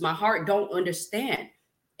confused. My heart don't understand.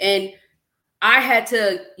 And I had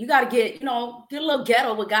to, you got to get, get a little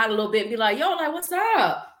ghetto with God a little bit and be like, yo, like, what's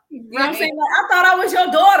up? You know what I'm saying? Like, I thought I was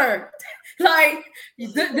your daughter. Like,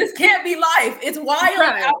 this can't be life. It's wild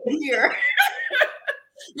out here.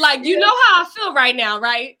 Like, you know how I feel right now,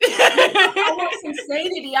 right? I want some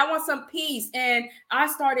sanity. I want some peace. And I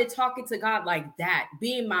started talking to God like that,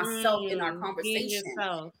 being myself in our conversation.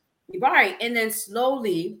 Right. And then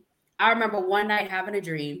slowly, I remember one night having a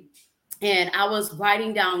dream, and I was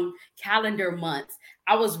writing down calendar months.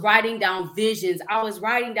 I was writing down visions. I was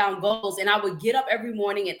writing down goals. And I would get up every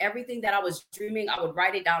morning, and everything that I was dreaming, I would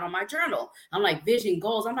write it down on my journal. I'm like, vision,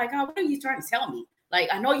 goals. I'm like, God, what are you trying to tell me? Like,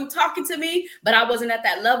 I know you're talking to me, but I wasn't at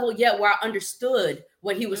that level yet where I understood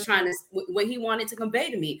what he was trying to, what he wanted to convey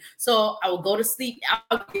to me. So I would go to sleep.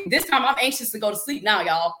 This time I'm anxious to go to sleep now,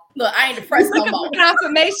 y'all. Look, I ain't depressed no more.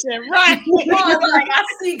 Confirmation, right? Like, I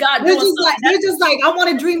see God doing something. You're just like, I want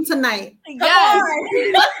to dream tonight. Yes.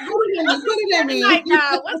 Put it in me. Tonight,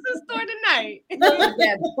 God. What's the story tonight?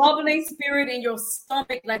 That bubbling spirit in your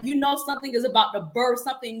stomach, like, something is about to burst,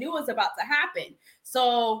 something new is about to happen.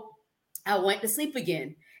 So I went to sleep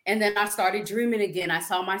again. And then I started dreaming again. I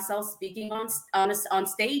saw myself speaking on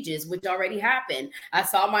stages, which already happened. I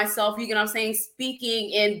saw myself, speaking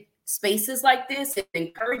in spaces like this and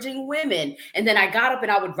encouraging women. And then I got up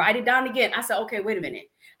and I would write it down again. I said, okay, wait a minute.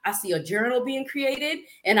 I see a journal being created,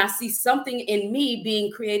 and I see something in me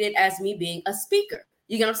being created as me being a speaker.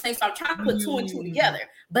 You get what I'm saying? So I'm trying to put two and two together,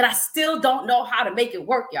 but I still don't know how to make it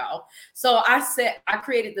work, y'all. So I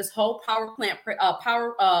created this whole PowerPoint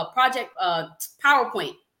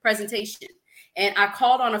presentation. And I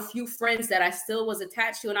called on a few friends that I still was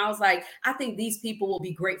attached to. And I was like, I think these people will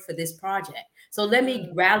be great for this project. So let me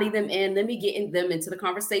rally them in. Let me get them into the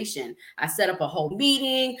conversation. I set up a whole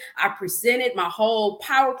meeting. I presented my whole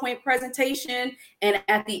PowerPoint presentation. And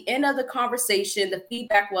at the end of the conversation, the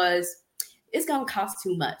feedback was, it's going to cost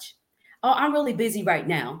too much. Oh, I'm really busy right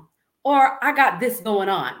now. Or I got this going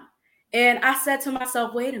on. And I said to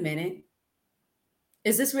myself, wait a minute.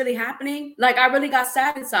 Is this really happening? Like, I really got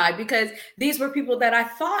sad inside, because these were people that I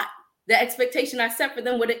thought the expectation I set for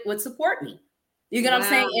them would support me. You get what I'm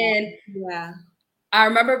saying? And I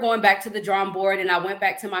remember going back to the drawing board, and I went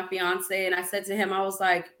back to my fiance, and I said to him, I was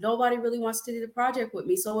like, nobody really wants to do the project with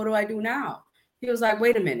me. So what do I do now? He was like,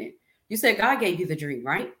 wait a minute. You said God gave you the dream,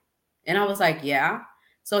 right? And I was like, yeah.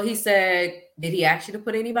 So he said, did he ask you to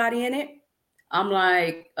put anybody in it? I'm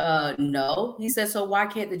like, no. He said, so why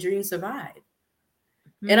can't the dream survive?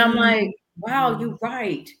 And I'm like, wow, you're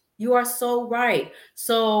right. You are so right.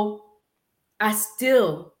 So I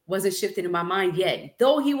still wasn't shifting in my mind yet.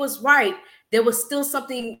 Though he was right, there was still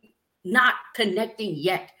something not connecting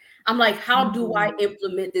yet. I'm like, how do I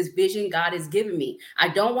implement this vision God has given me? I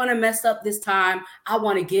don't want to mess up this time. I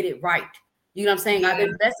want to get it right. You know what I'm saying? I've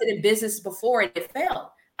invested in business before and it failed.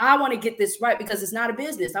 I want to get this right, because it's not a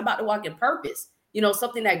business. I'm about to walk in purpose.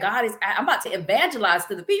 Something that I'm about to evangelize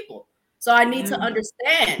to the people. So I need to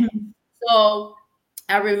understand. So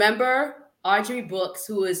I remember Audrey Brooks,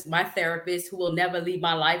 who is my therapist, who will never leave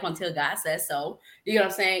my life until God says so. You know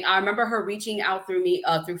what I'm saying? I remember her reaching out through me,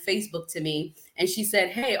 through Facebook to me. And she said,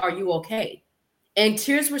 hey, are you okay? And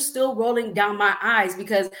tears were still rolling down my eyes,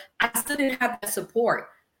 because I still didn't have that support.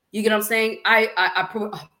 You get what I'm saying? I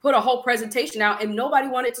put a whole presentation out, and nobody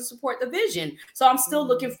wanted to support the vision. So I'm still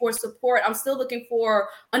looking for support. I'm still looking for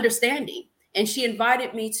understanding. And she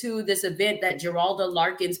invited me to this event that Geralda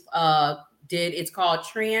Larkins did. It's called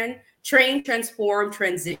Train, Transform,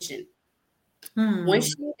 Transition. When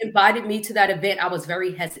she invited me to that event, I was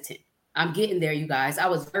very hesitant. I'm getting there, you guys. I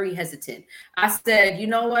was very hesitant. I said, you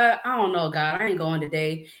know what? I don't know, God. I ain't going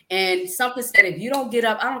today. And something said, if you don't get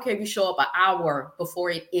up, I don't care if you show up an hour before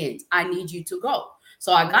it ends. I need you to go.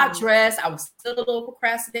 So I got dressed. I was still a little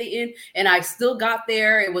procrastinating, and I still got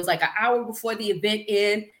there. It was like an hour before the event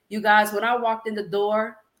ended. You guys, when I walked in the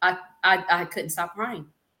door, I couldn't stop crying,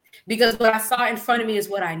 because what I saw in front of me is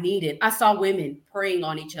what I needed. I saw women praying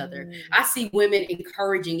on each other. I see women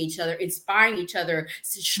encouraging each other, inspiring each other,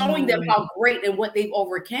 showing them how great and what they've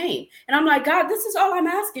overcame. And I'm like, God, this is all I'm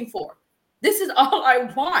asking for. This is all I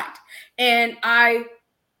want. And I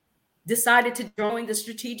decided to join the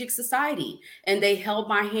Strategic Society, and they held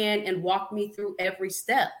my hand and walked me through every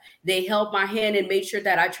step. They held my hand and made sure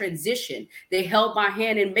that I transitioned. They held my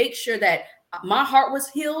hand and made sure that my heart was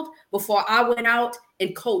healed before I went out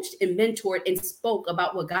and coached and mentored and spoke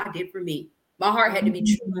about what God did for me. My heart had to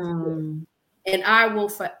be true. And I will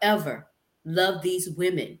forever love these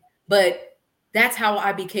women. But that's how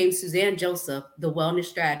I became Suzanne Joseph, the wellness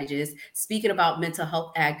strategist, speaking about mental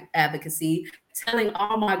health advocacy, telling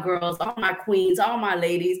all my girls, all my queens, all my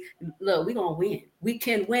ladies, look, we're going to win. We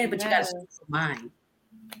can win, but you got to speak your mind.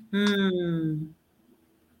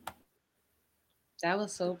 That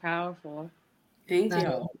was so powerful. Thank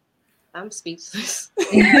you. I'm speechless.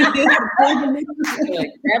 That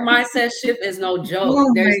mindset shift is no joke.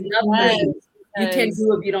 Oh, There's nothing you can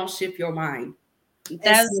do if you don't shift your mind.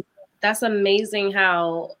 That's amazing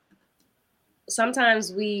how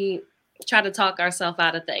sometimes we try to talk ourselves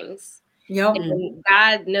out of things. Yep. And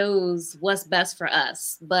God knows what's best for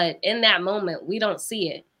us. But in that moment, we don't see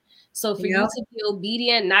it. So for you to be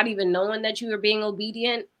obedient, not even knowing that you were being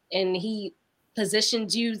obedient, and he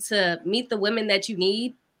positioned you to meet the women that you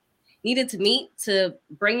needed to meet to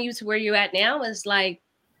bring you to where you're at now, is like,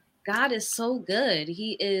 God is so good.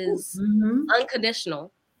 He is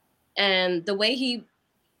unconditional. And the way he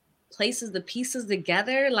places the pieces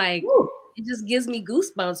together, like, it just gives me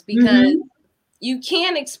goosebumps, because you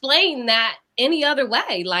can't explain that any other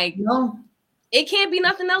way. Like, it can't be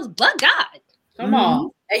nothing else but God. Come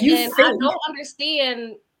on. And I don't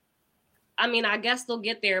understand. I mean, I guess they'll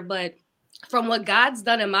get there, but from what God's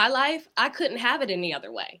done in my life, I couldn't have it any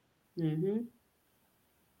other way. I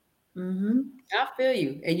feel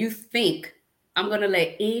you. And you think I'm going to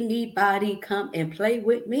let anybody come and play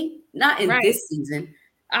with me? Not in this season.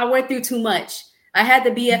 I went through too much. I had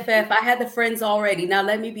the BFF. I had the friends already. Now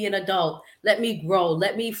let me be an adult. Let me grow.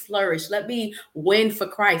 Let me flourish. Let me win for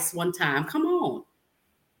Christ one time. Come on.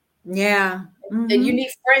 Yeah. And you need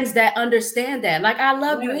friends that understand that. Like, I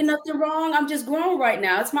love you. Ain't nothing wrong. I'm just growing right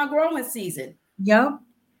now. It's my growing season. Yep.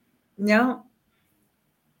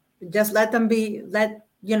 Just let them be,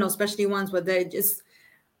 especially ones where they just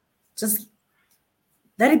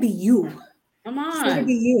let it be you. Come on. Just let it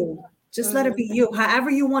be you. Just let it be you. However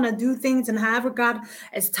you want to do things, and however God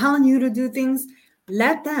is telling you to do things,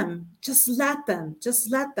 let them. Just let them.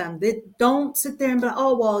 They don't sit there and be like,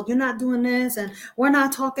 oh, well, you're not doing this, and we're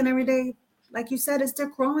not talking every day. Like you said, it's their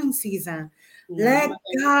growing season. Let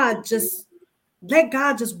God just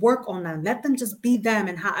work on them. Let them just be them,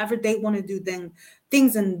 and however they want to do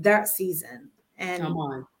things in their season. And come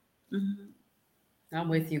on. I'm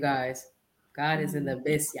with you guys. God is in the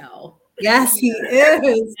biz, y'all. Yes, he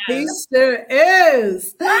is. He sure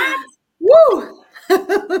is. Woo!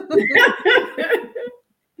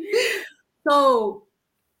 So,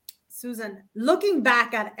 Suzanne, looking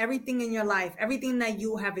back at everything in your life, everything that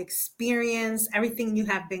you have experienced, everything you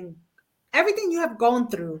have gone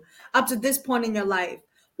through up to this point in your life,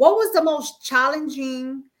 what was the most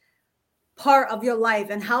challenging part of your life,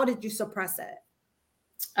 and how did you suppress it?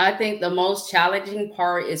 I think the most challenging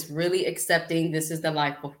part is really accepting this is the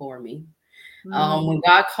life before me. When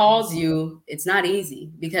God calls you, it's not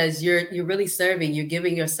easy, because you're really serving, you're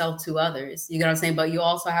giving yourself to others. You know what I'm saying? But you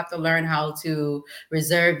also have to learn how to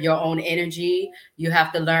reserve your own energy. You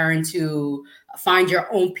have to learn to find your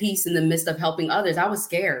own peace in the midst of helping others. I was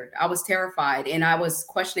scared. I was terrified. And I was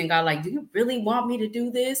questioning God, like, do you really want me to do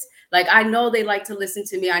this? Like, I know they like to listen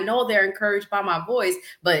to me. I know they're encouraged by my voice,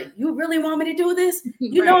 but you really want me to do this?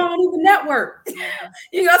 You know, I don't even network.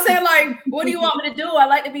 You know what I'm saying? Like, what do you want me to do? I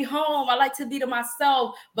like to be home. I like to be to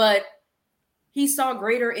myself, but he saw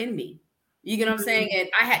greater in me. You get what I'm saying? And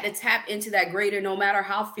I had to tap into that greater, no matter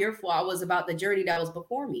how fearful I was about the journey that was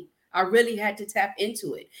before me. I really had to tap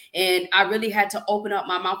into it. And I really had to open up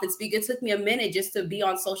my mouth and speak. It took me a minute just to be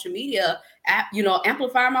on social media,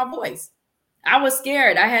 amplifying my voice. I was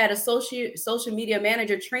scared. I had a social media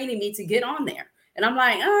manager training me to get on there. And I'm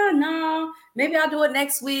like, no, maybe I'll do it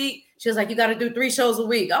next week. She was like, you got to do 3 shows a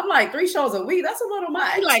week. I'm like, 3 shows a week? That's a little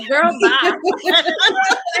much. You're like, girl, bye.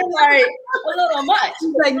 I'm like, a little much.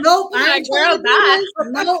 She's like, nope. I ain't girl, bye.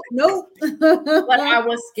 Nope. But I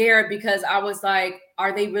was scared, because I was like,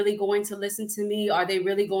 are they really going to listen to me? Are they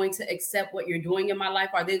really going to accept what you're doing in my life?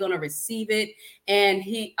 Are they going to receive it? And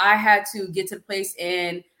I had to get to the place,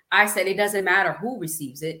 and I said, it doesn't matter who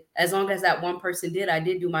receives it. As long as that one person did, I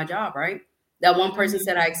did do my job, right? That one person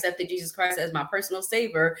said, I accepted Jesus Christ as my personal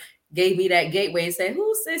savior, gave me that gateway and said,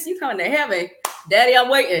 who sis, you coming to heaven? Daddy, I'm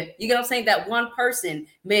waiting. You get what I'm saying? That one person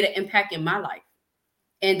made an impact in my life.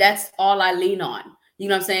 And that's all I lean on. You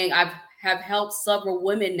know what I'm saying? I've have helped several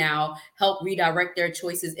women now help redirect their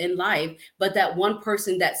choices in life. But that one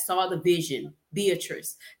person that saw the vision,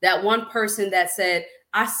 Beatrice, that one person that said,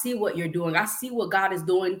 I see what you're doing. I see what God is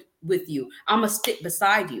doing with you. I'm going to stick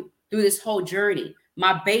beside you through this whole journey.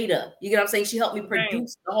 My beta, you get what I'm saying? She helped me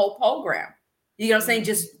produce the whole program. You know what I'm saying?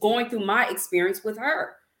 Just going through my experience with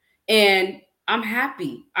her. And I'm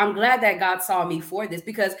happy. I'm glad that God saw me for this,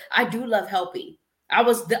 because I do love helping. I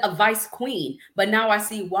was a vice queen, but now I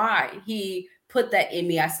see why he put that in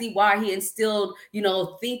me. I see why he instilled,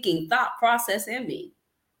 thought process in me.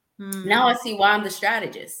 Now I see why I'm the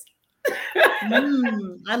strategist.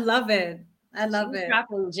 I love it. I love She's it.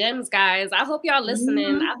 dropping gems, guys. I hope y'all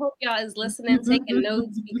listening. I hope y'all is listening, taking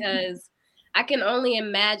notes, because I can only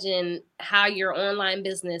imagine how your online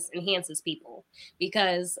business enhances people,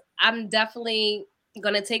 because I'm definitely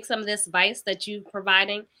going to take some of this advice that you're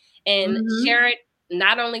providing and share it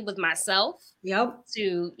not only with myself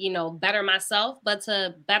to, better myself, but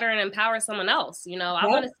to better and empower someone else. I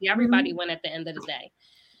want to see everybody win at the end of the day.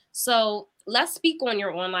 So let's speak on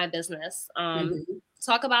your online business.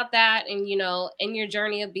 Talk about that and, in your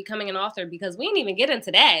journey of becoming an author, because we didn't even get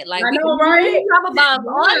into that. Like, I know, right? Talk about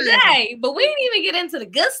all day, but we didn't even get into the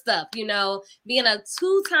good stuff, being a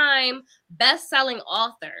 2-time best-selling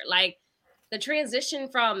author, like the transition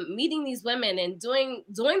from meeting these women and doing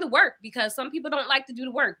the work, because some people don't like to do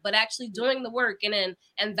the work, but actually doing the work and then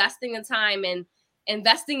investing in time and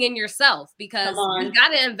investing in yourself, because we got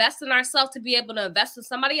to invest in ourselves to be able to invest in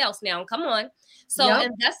somebody else now. Come on. So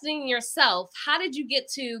investing in yourself, how did you get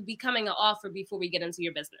to becoming an author before we get into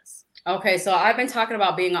your business? Okay, so I've been talking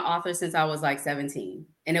about being an author since I was like 17,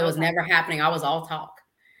 and it was never happening. I was all talk.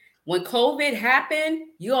 When COVID happened,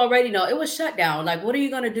 you already know it was shut down. Like, what are you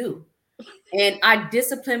going to do? And I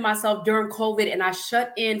disciplined myself during COVID, and I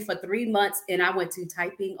shut in for 3 months, and I went to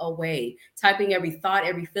typing away, typing every thought,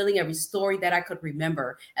 every feeling, every story that I could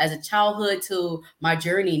remember as a childhood to my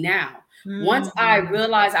journey now. Once I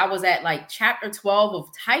realized I was at like chapter 12 of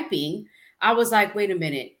typing, I was like, wait a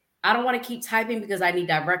minute, I don't want to keep typing because I need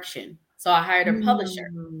direction. So I hired a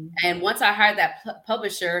publisher. And once I hired that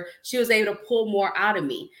publisher, she was able to pull more out of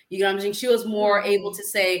me. You know what I'm saying? She was more able to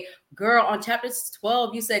say, girl, on chapter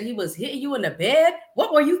 12, you said he was hitting you in the bed.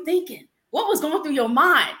 What were you thinking? What was going through your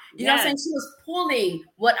mind? You know what I'm saying? She was pulling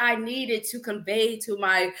what I needed to convey to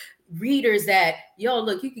my readers that, yo,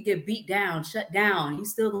 look, you could get beat down, shut down. You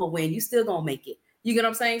still gonna win. You still gonna make it. You get what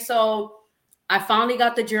I'm saying? So I finally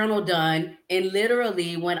got the journal done. And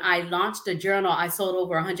literally when I launched the journal, I sold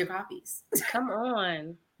over 100 copies. Come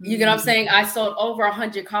on. You get what I'm saying? I sold over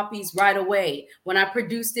 100 copies right away. When I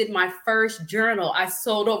produced my first journal, I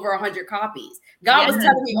sold over 100 copies. God was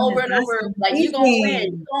telling me over and over, like, you're going to win.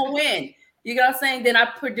 You're going to win. You get what I'm saying? Then I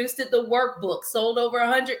produced the workbook, sold over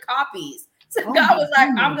 100 copies. So God was like,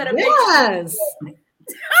 I'm going to make it.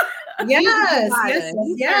 Yes.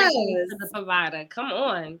 The provider. Come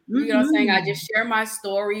on. You know what I'm saying? I just share my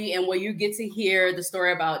story, and when you get to hear the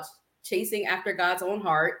story about chasing after God's own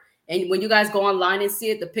heart, and when you guys go online and see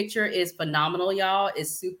it, the picture is phenomenal, y'all. It's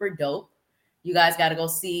super dope. You guys got to go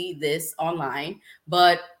see this online.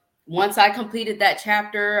 But once I completed that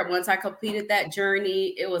chapter, once I completed that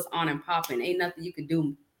journey, it was on and popping. Ain't nothing you could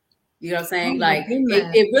do. You know what I'm saying?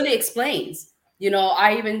 It really explains.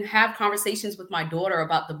 I even have conversations with my daughter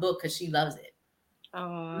about the book because she loves it.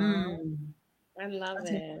 Oh, I love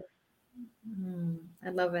it. I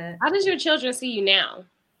love it. How does your children see you now?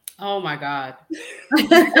 Oh my God.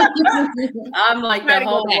 I'm like the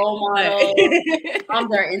whole role model. I'm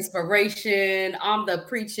their inspiration. I'm the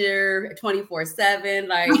preacher 24/7.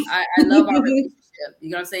 Like I love our relationship. You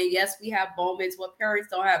know what I'm saying? Yes, we have moments. What parents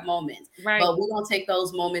don't have moments, but we don't take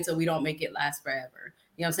those moments and we don't make it last forever.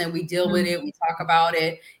 You know what I'm saying? We deal with it. We talk about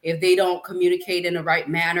it. If they don't communicate in the right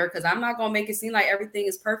manner, because I'm not going to make it seem like everything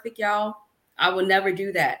is perfect, y'all. I will never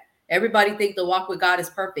do that. Everybody think the walk with God is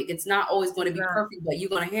perfect. It's not always going to be perfect, but you're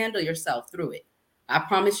going to handle yourself through it. I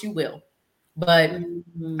promise you will. But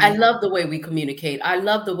I love the way we communicate. I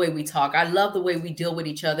love the way we talk. I love the way we deal with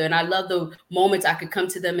each other. And I love the moments I could come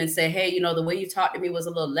to them and say, hey, the way you talked to me was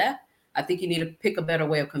a little left. I think you need to pick a better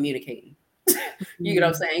way of communicating. You get what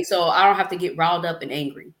I'm saying? So I don't have to get riled up and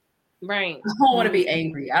angry. Right. I don't want to be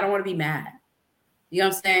angry. I don't want to be mad. You know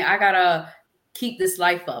what I'm saying? I got to keep this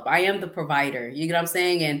life up. I am the provider. You get what I'm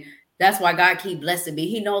saying? And that's why God keep blessing me.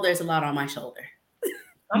 He know there's a lot on my shoulder.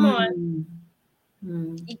 Come on.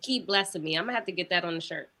 You keep blessing me. I'm going to have to get that on the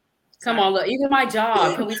shirt. Come on, look, even my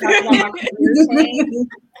job. Can we talk about my career change?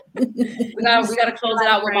 We gotta close it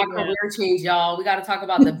out with my career change, y'all. We gotta talk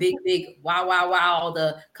about the big wow,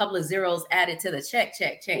 the couple of zeros added to the check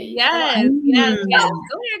change. Yes. Go ahead,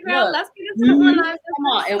 girl. Look, let's get into the online. Come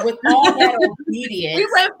on, and with all that obedience, we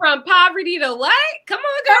went from poverty to what? Come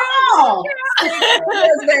on, girl.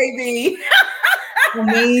 Yes, baby.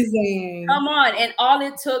 Amazing. Come on. And all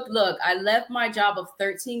it took, look, I left my job of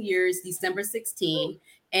 13 years, December 16.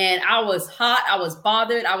 And I was hot. I was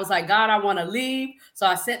bothered. I was like, God, I want to leave. So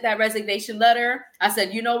I sent that resignation letter. I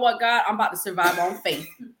said, you know what, God, I'm about to survive on faith.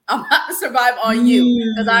 I'm about to survive on you,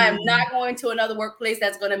 because I am not going to another workplace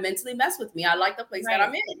that's going to mentally mess with me. I like the place that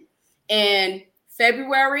I'm in. And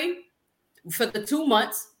February, for the 2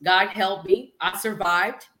 months, God helped me. I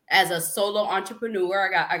survived as a solo entrepreneur.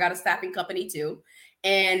 I got a staffing company too.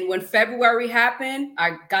 And when February happened,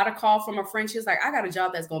 I got a call from a friend. She was like, I got a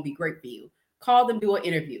job that's going to be great for you. Call them, do an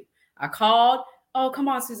interview. I called. Oh, come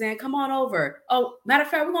on, Suzanne, come on over. Oh, matter of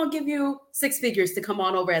fact, we're going to give you 6 figures to come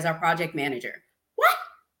on over as our project manager. What?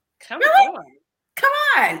 Come on.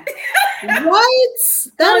 What?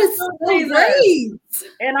 That is so great.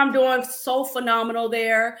 And I'm doing so phenomenal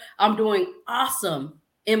there. I'm doing awesome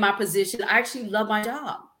in my position. I actually love my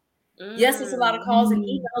job. Yes, it's a lot of calls and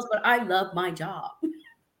emails, but I love my job.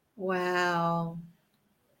 Wow.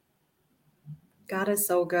 God is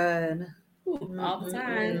so good. All the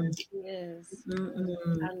time. Yes.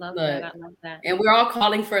 I love that. And we're all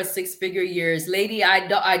calling for a 6-figure years. Lady,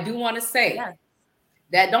 I do want to say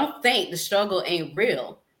that don't think the struggle ain't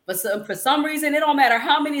real. But for some reason, it don't matter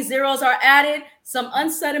how many zeros are added. Some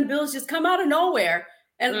unsettled bills just come out of nowhere.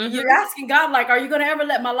 And you're asking God, like, are you going to ever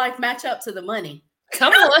let my life match up to the money?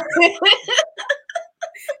 Come on.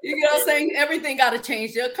 You know what I'm saying? Everything got to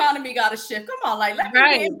change. The economy got to shift. Come on, like, let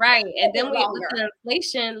me And then we look at the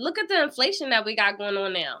inflation. Look at the inflation that we got going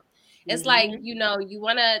on now. It's like, you know, you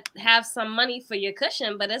want to have some money for your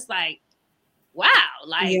cushion, but it's like, wow,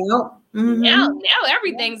 like now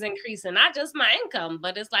everything's increasing, not just my income,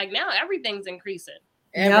 but it's like now everything's increasing.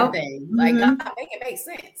 Everything. Like, God, make it make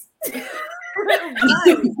sense.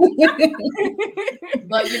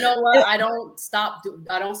 But you know what? I don't stop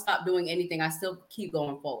doing anything. I still keep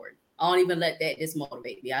going forward. I don't even let that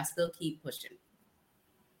dismotivate me. I still keep pushing.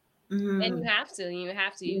 And you have to.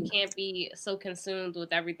 You can't be so consumed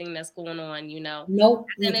with everything that's going on, you know. Nope.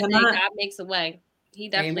 And then God makes a way. He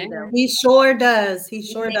definitely does. He sure does. He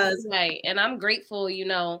sure does. And I'm grateful, you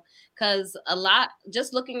know, because a lot,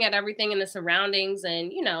 just looking at everything in the surroundings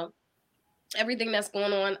and, you know, everything that's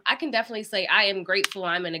going on, I can definitely say I am grateful.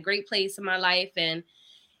 I'm in a great place in my life, and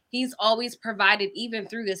he's always provided even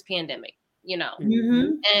through this pandemic, you know.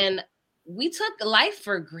 And we took life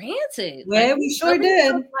for granted. Yeah, we sure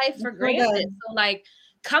did. Took life for granted. So like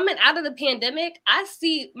coming out of the pandemic, I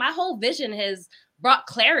see my whole vision has brought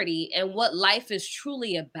clarity in what life is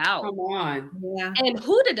truly about. Come on. Yeah. And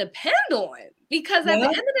who to depend on. Because at the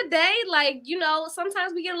end of the day, like, you know,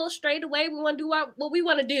 sometimes we get a little strayed away. We want to do what we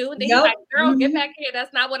want to do. And then you're like, girl, get back here.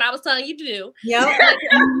 That's not what I was telling you to do. At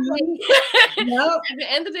the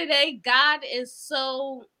end of the day, God is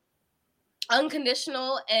so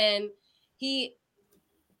unconditional, and he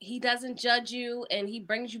doesn't judge you, and he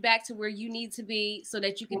brings you back to where you need to be so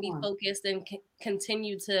that you can be focused and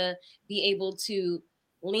continue to be able to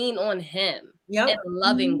lean on him in a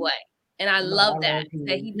loving way. And I love that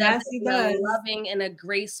he does it in a loving and a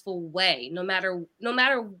graceful way. No matter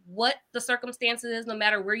what the circumstances is, no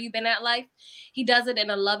matter where you've been at life, he does it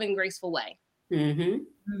in a loving, graceful way. Amen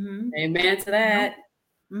to that.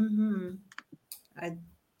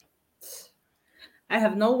 I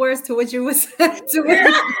have no words to what you was saying.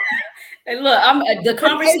 Hey, look, the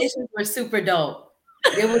conversations were super dope.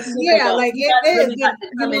 It was super dope. Like it is.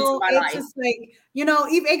 It's just like, you know,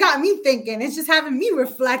 it got me thinking. It's just having me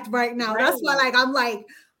reflect right now. That's why, like, I'm like,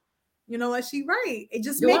 you know what, she right. It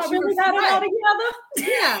just makes you reflect. Got it all together?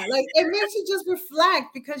 Yeah, like it makes you just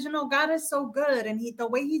reflect, because, you know, God is so good, and the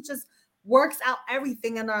way he just works out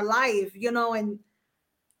everything in our life, you know,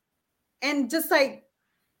 and just like,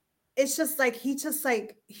 it's just like he's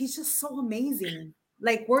just so amazing.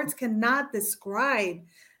 Like words cannot describe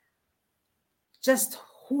just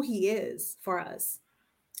who he is for us.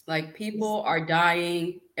 Like, people are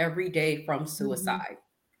dying every day from suicide.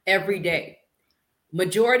 Every day.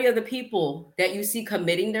 Majority of the people that you see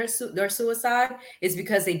committing their suicide is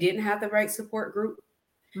because they didn't have the right support group.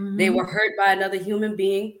 They were hurt by another human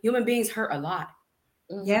being. Human beings hurt a lot.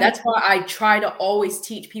 That's why I try to always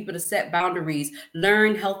teach people to set boundaries,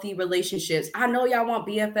 learn healthy relationships. I know y'all want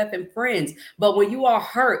BFF and friends, but when you are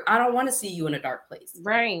hurt, I don't want to see you in a dark place.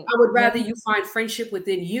 Right. I would rather you find friendship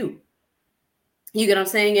within you. You get what I'm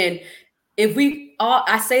saying? And if we all,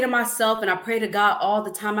 I say to myself and I pray to God all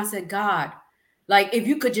the time, I said, God, like if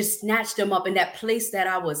you could just snatch them up in that place that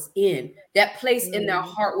I was in, that place in their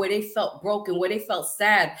heart where they felt broken, where they felt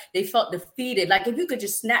sad, they felt defeated. Like if you could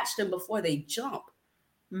just snatch them before they jump,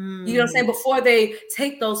 you know what I'm saying? Before they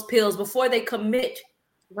take those pills, before they commit.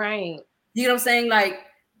 Right. You know what I'm saying? Like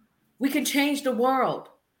we can change the world,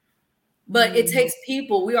 but it takes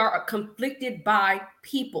people. We are conflicted by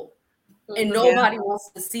people, and nobody wants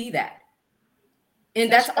to see that. And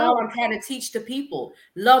that's all I'm trying to teach to people.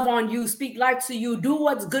 Love on you, speak life to you, do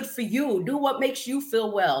what's good for you, do what makes you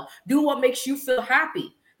feel well, do what makes you feel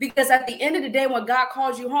happy. Because at the end of the day, when God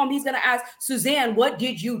calls you home, he's going to ask, Suzanne, what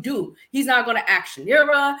did you do? He's not going to ask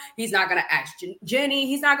Shanira. He's not going to ask Jenny.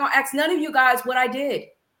 He's not going to ask none of you guys what I did.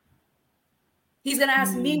 He's going to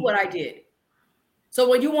ask me what I did. So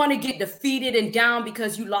when you want to get defeated and down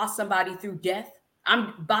because you lost somebody through death,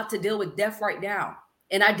 I'm about to deal with death right now.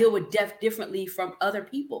 And I deal with death differently from other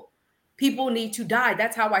people. People need to die.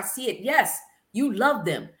 That's how I see it. Yes, you love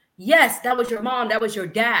them. Yes, that was your mom. That was your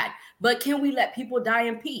dad. But can we let people die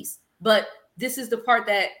in peace? But this is the part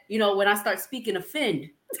that, you know, when I start speaking, offend.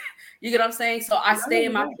 You get what I'm saying? So I stay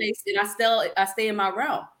in my place and I stay in my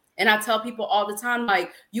realm. And I tell people all the time,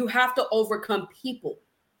 like, you have to overcome people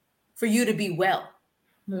for you to be well.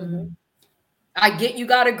 I get you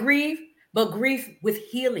got to grieve, but grieve with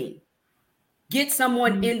healing. Get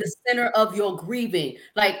someone in the center of your grieving.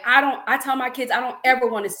 Like I tell my kids, I don't ever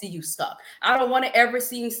want to see you stuck. I don't want to ever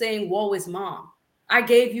see you saying, woe is mom. I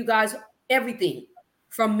gave you guys everything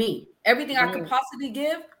from me. Everything I could possibly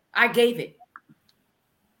give, I gave it.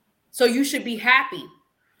 So you should be happy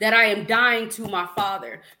that I am dying to my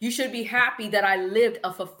father. You should be happy that I lived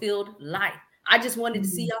a fulfilled life. I just wanted to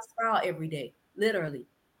see y'all smile every day, literally.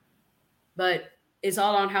 But it's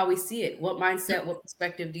all on how we see it. What mindset, what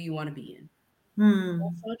perspective do you want to be in?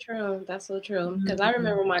 That's so true. That's so true. Because I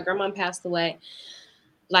remember when my grandma passed away,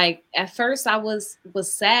 like at first I was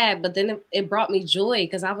sad, but then it brought me joy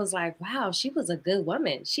because I was like, wow, she was a good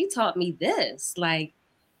woman. She taught me this. Like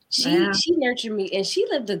she nurtured me and she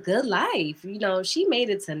lived a good life. You know, she made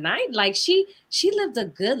it tonight. Like she lived a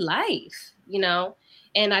good life, you know,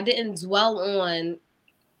 and I didn't dwell on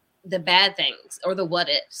the bad things or the what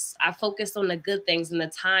ifs. I focused on the good things and the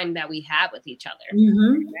time that we had with each other.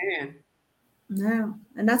 Man. Yeah.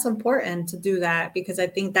 And that's important to do that because I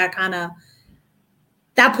think that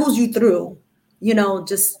that pulls you through, you know,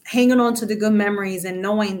 just hanging on to the good memories and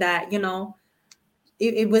knowing that, you know,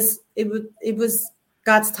 it was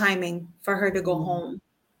God's timing for her to go home,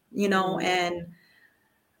 you know, and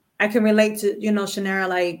I can relate to, you know, Shanira,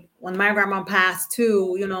 like when my grandma passed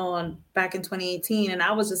too, you know, back in 2018. And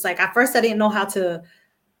I was just like, at first I didn't know how to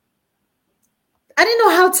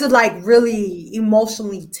like really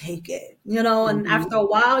emotionally take it, you know, and after a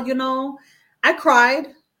while, you know, I cried,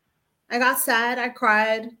 I got sad, I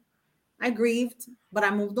cried, I grieved, but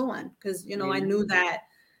I moved on because, you know, I knew that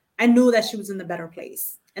she was in the better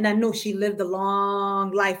place. And I knew she lived a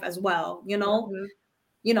long life as well, you know.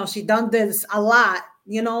 You know, she done this a lot,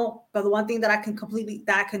 you know, but the one thing that I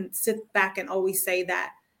can sit back and always say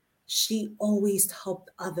that she always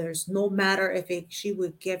helped others, no matter if she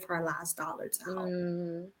would give her last dollar to help.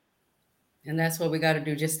 And that's what we got to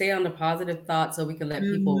do. Just stay on the positive thought so we can let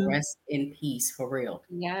people rest in peace for real.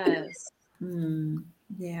 Yes.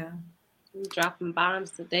 Yeah. You're dropping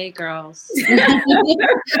bombs today, girls.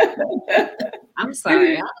 I'm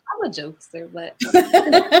sorry. I'm a jokester, but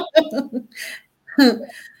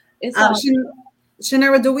it's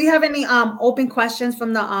Shanira, do we have any open questions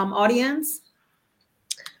from the audience?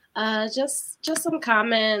 Just some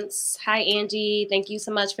comments. Hi, Angie. Thank you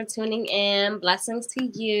so much for tuning in. Blessings to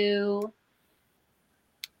you.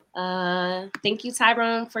 Thank you,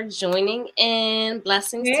 Tyrone, for joining in.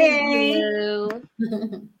 Blessings to you.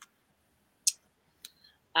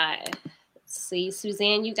 Let's see,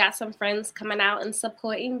 Suzanne, you got some friends coming out and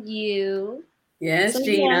supporting you. Yes, so,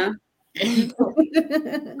 Gina.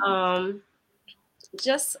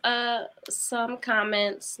 Just some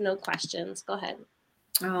comments, no questions. Go ahead.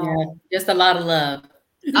 Yeah, just a lot of love.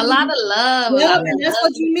 A lot of love. Love, and that's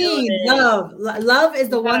what you mean. Love. Love is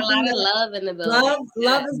the one thing. A lot of love in the building.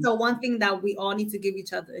 Love is the one thing that we all need to give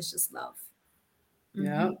each other. It's just love.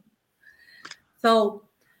 Yeah. So,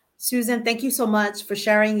 Suzanne, thank you so much for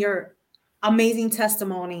sharing your amazing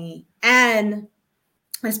testimony. And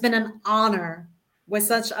it's been an honor with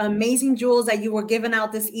such amazing jewels that you were giving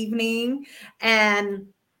out this evening. And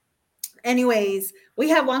anyways, we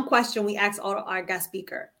have one question we ask all our guest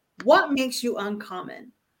speaker. What makes you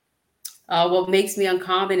uncommon? What makes me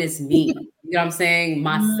uncommon is me. You know what I'm saying?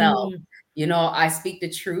 Myself. You know, I speak the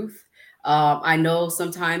truth. I know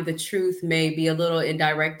sometimes the truth may be a little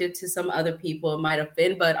indirected to some other people, it might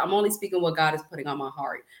offend, but I'm only speaking what God is putting on my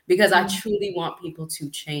heart because I truly want people to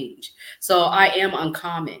change. So I am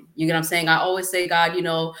uncommon. You get what I'm saying? I always say, God,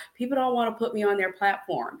 people don't want to put me on their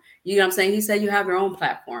platform. You get what I'm saying? He said, you have your own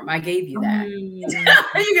platform. I gave you that. You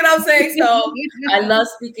get what I'm saying? So I love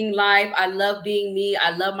speaking live. I love being me.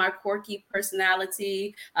 I love my quirky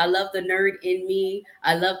personality. I love the nerd in me.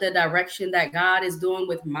 I love the direction that God is doing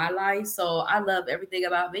with my life. So I love everything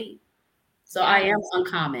about me. So I am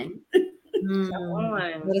uncommon.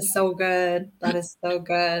 That is so good. That is so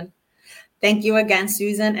good. Thank you again,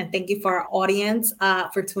 Susan, and thank you for our audience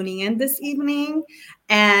for tuning in this evening.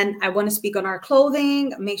 And I want to speak on our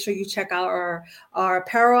clothing. Make sure you check out our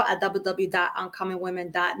apparel at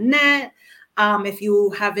www.uncommonwomen.net. If you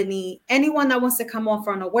have anyone that wants to come on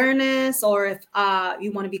for an awareness, or if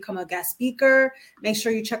you want to become a guest speaker, make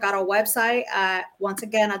sure you check out our website once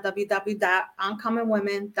again at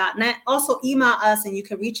www.uncommonwomen.net. Also email us and you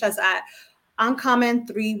can reach us at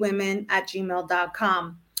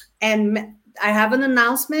uncommon3women@gmail.com. And I have an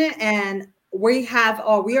announcement, and we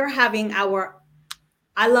are having our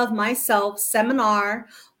I Love Myself seminar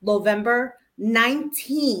November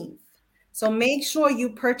 19th. So make sure you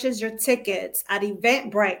purchase your tickets at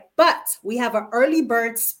Eventbrite, but we have an early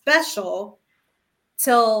bird special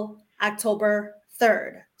till October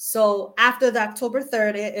 3rd. So after the October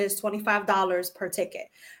 3rd, it is $25 per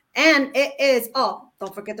ticket. And it is,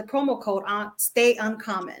 don't forget the promo code on Stay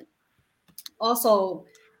Uncommon. Also,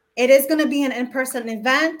 it is going to be an in-person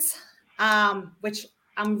event, which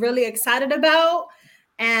I'm really excited about.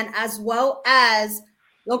 And as well as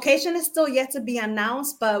location is still yet to be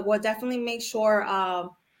announced, but we'll definitely make sure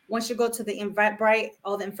once you go to the Eventbrite,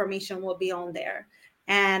 all the information will be on there.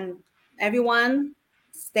 And everyone,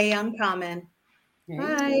 stay uncommon.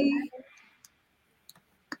 Bye.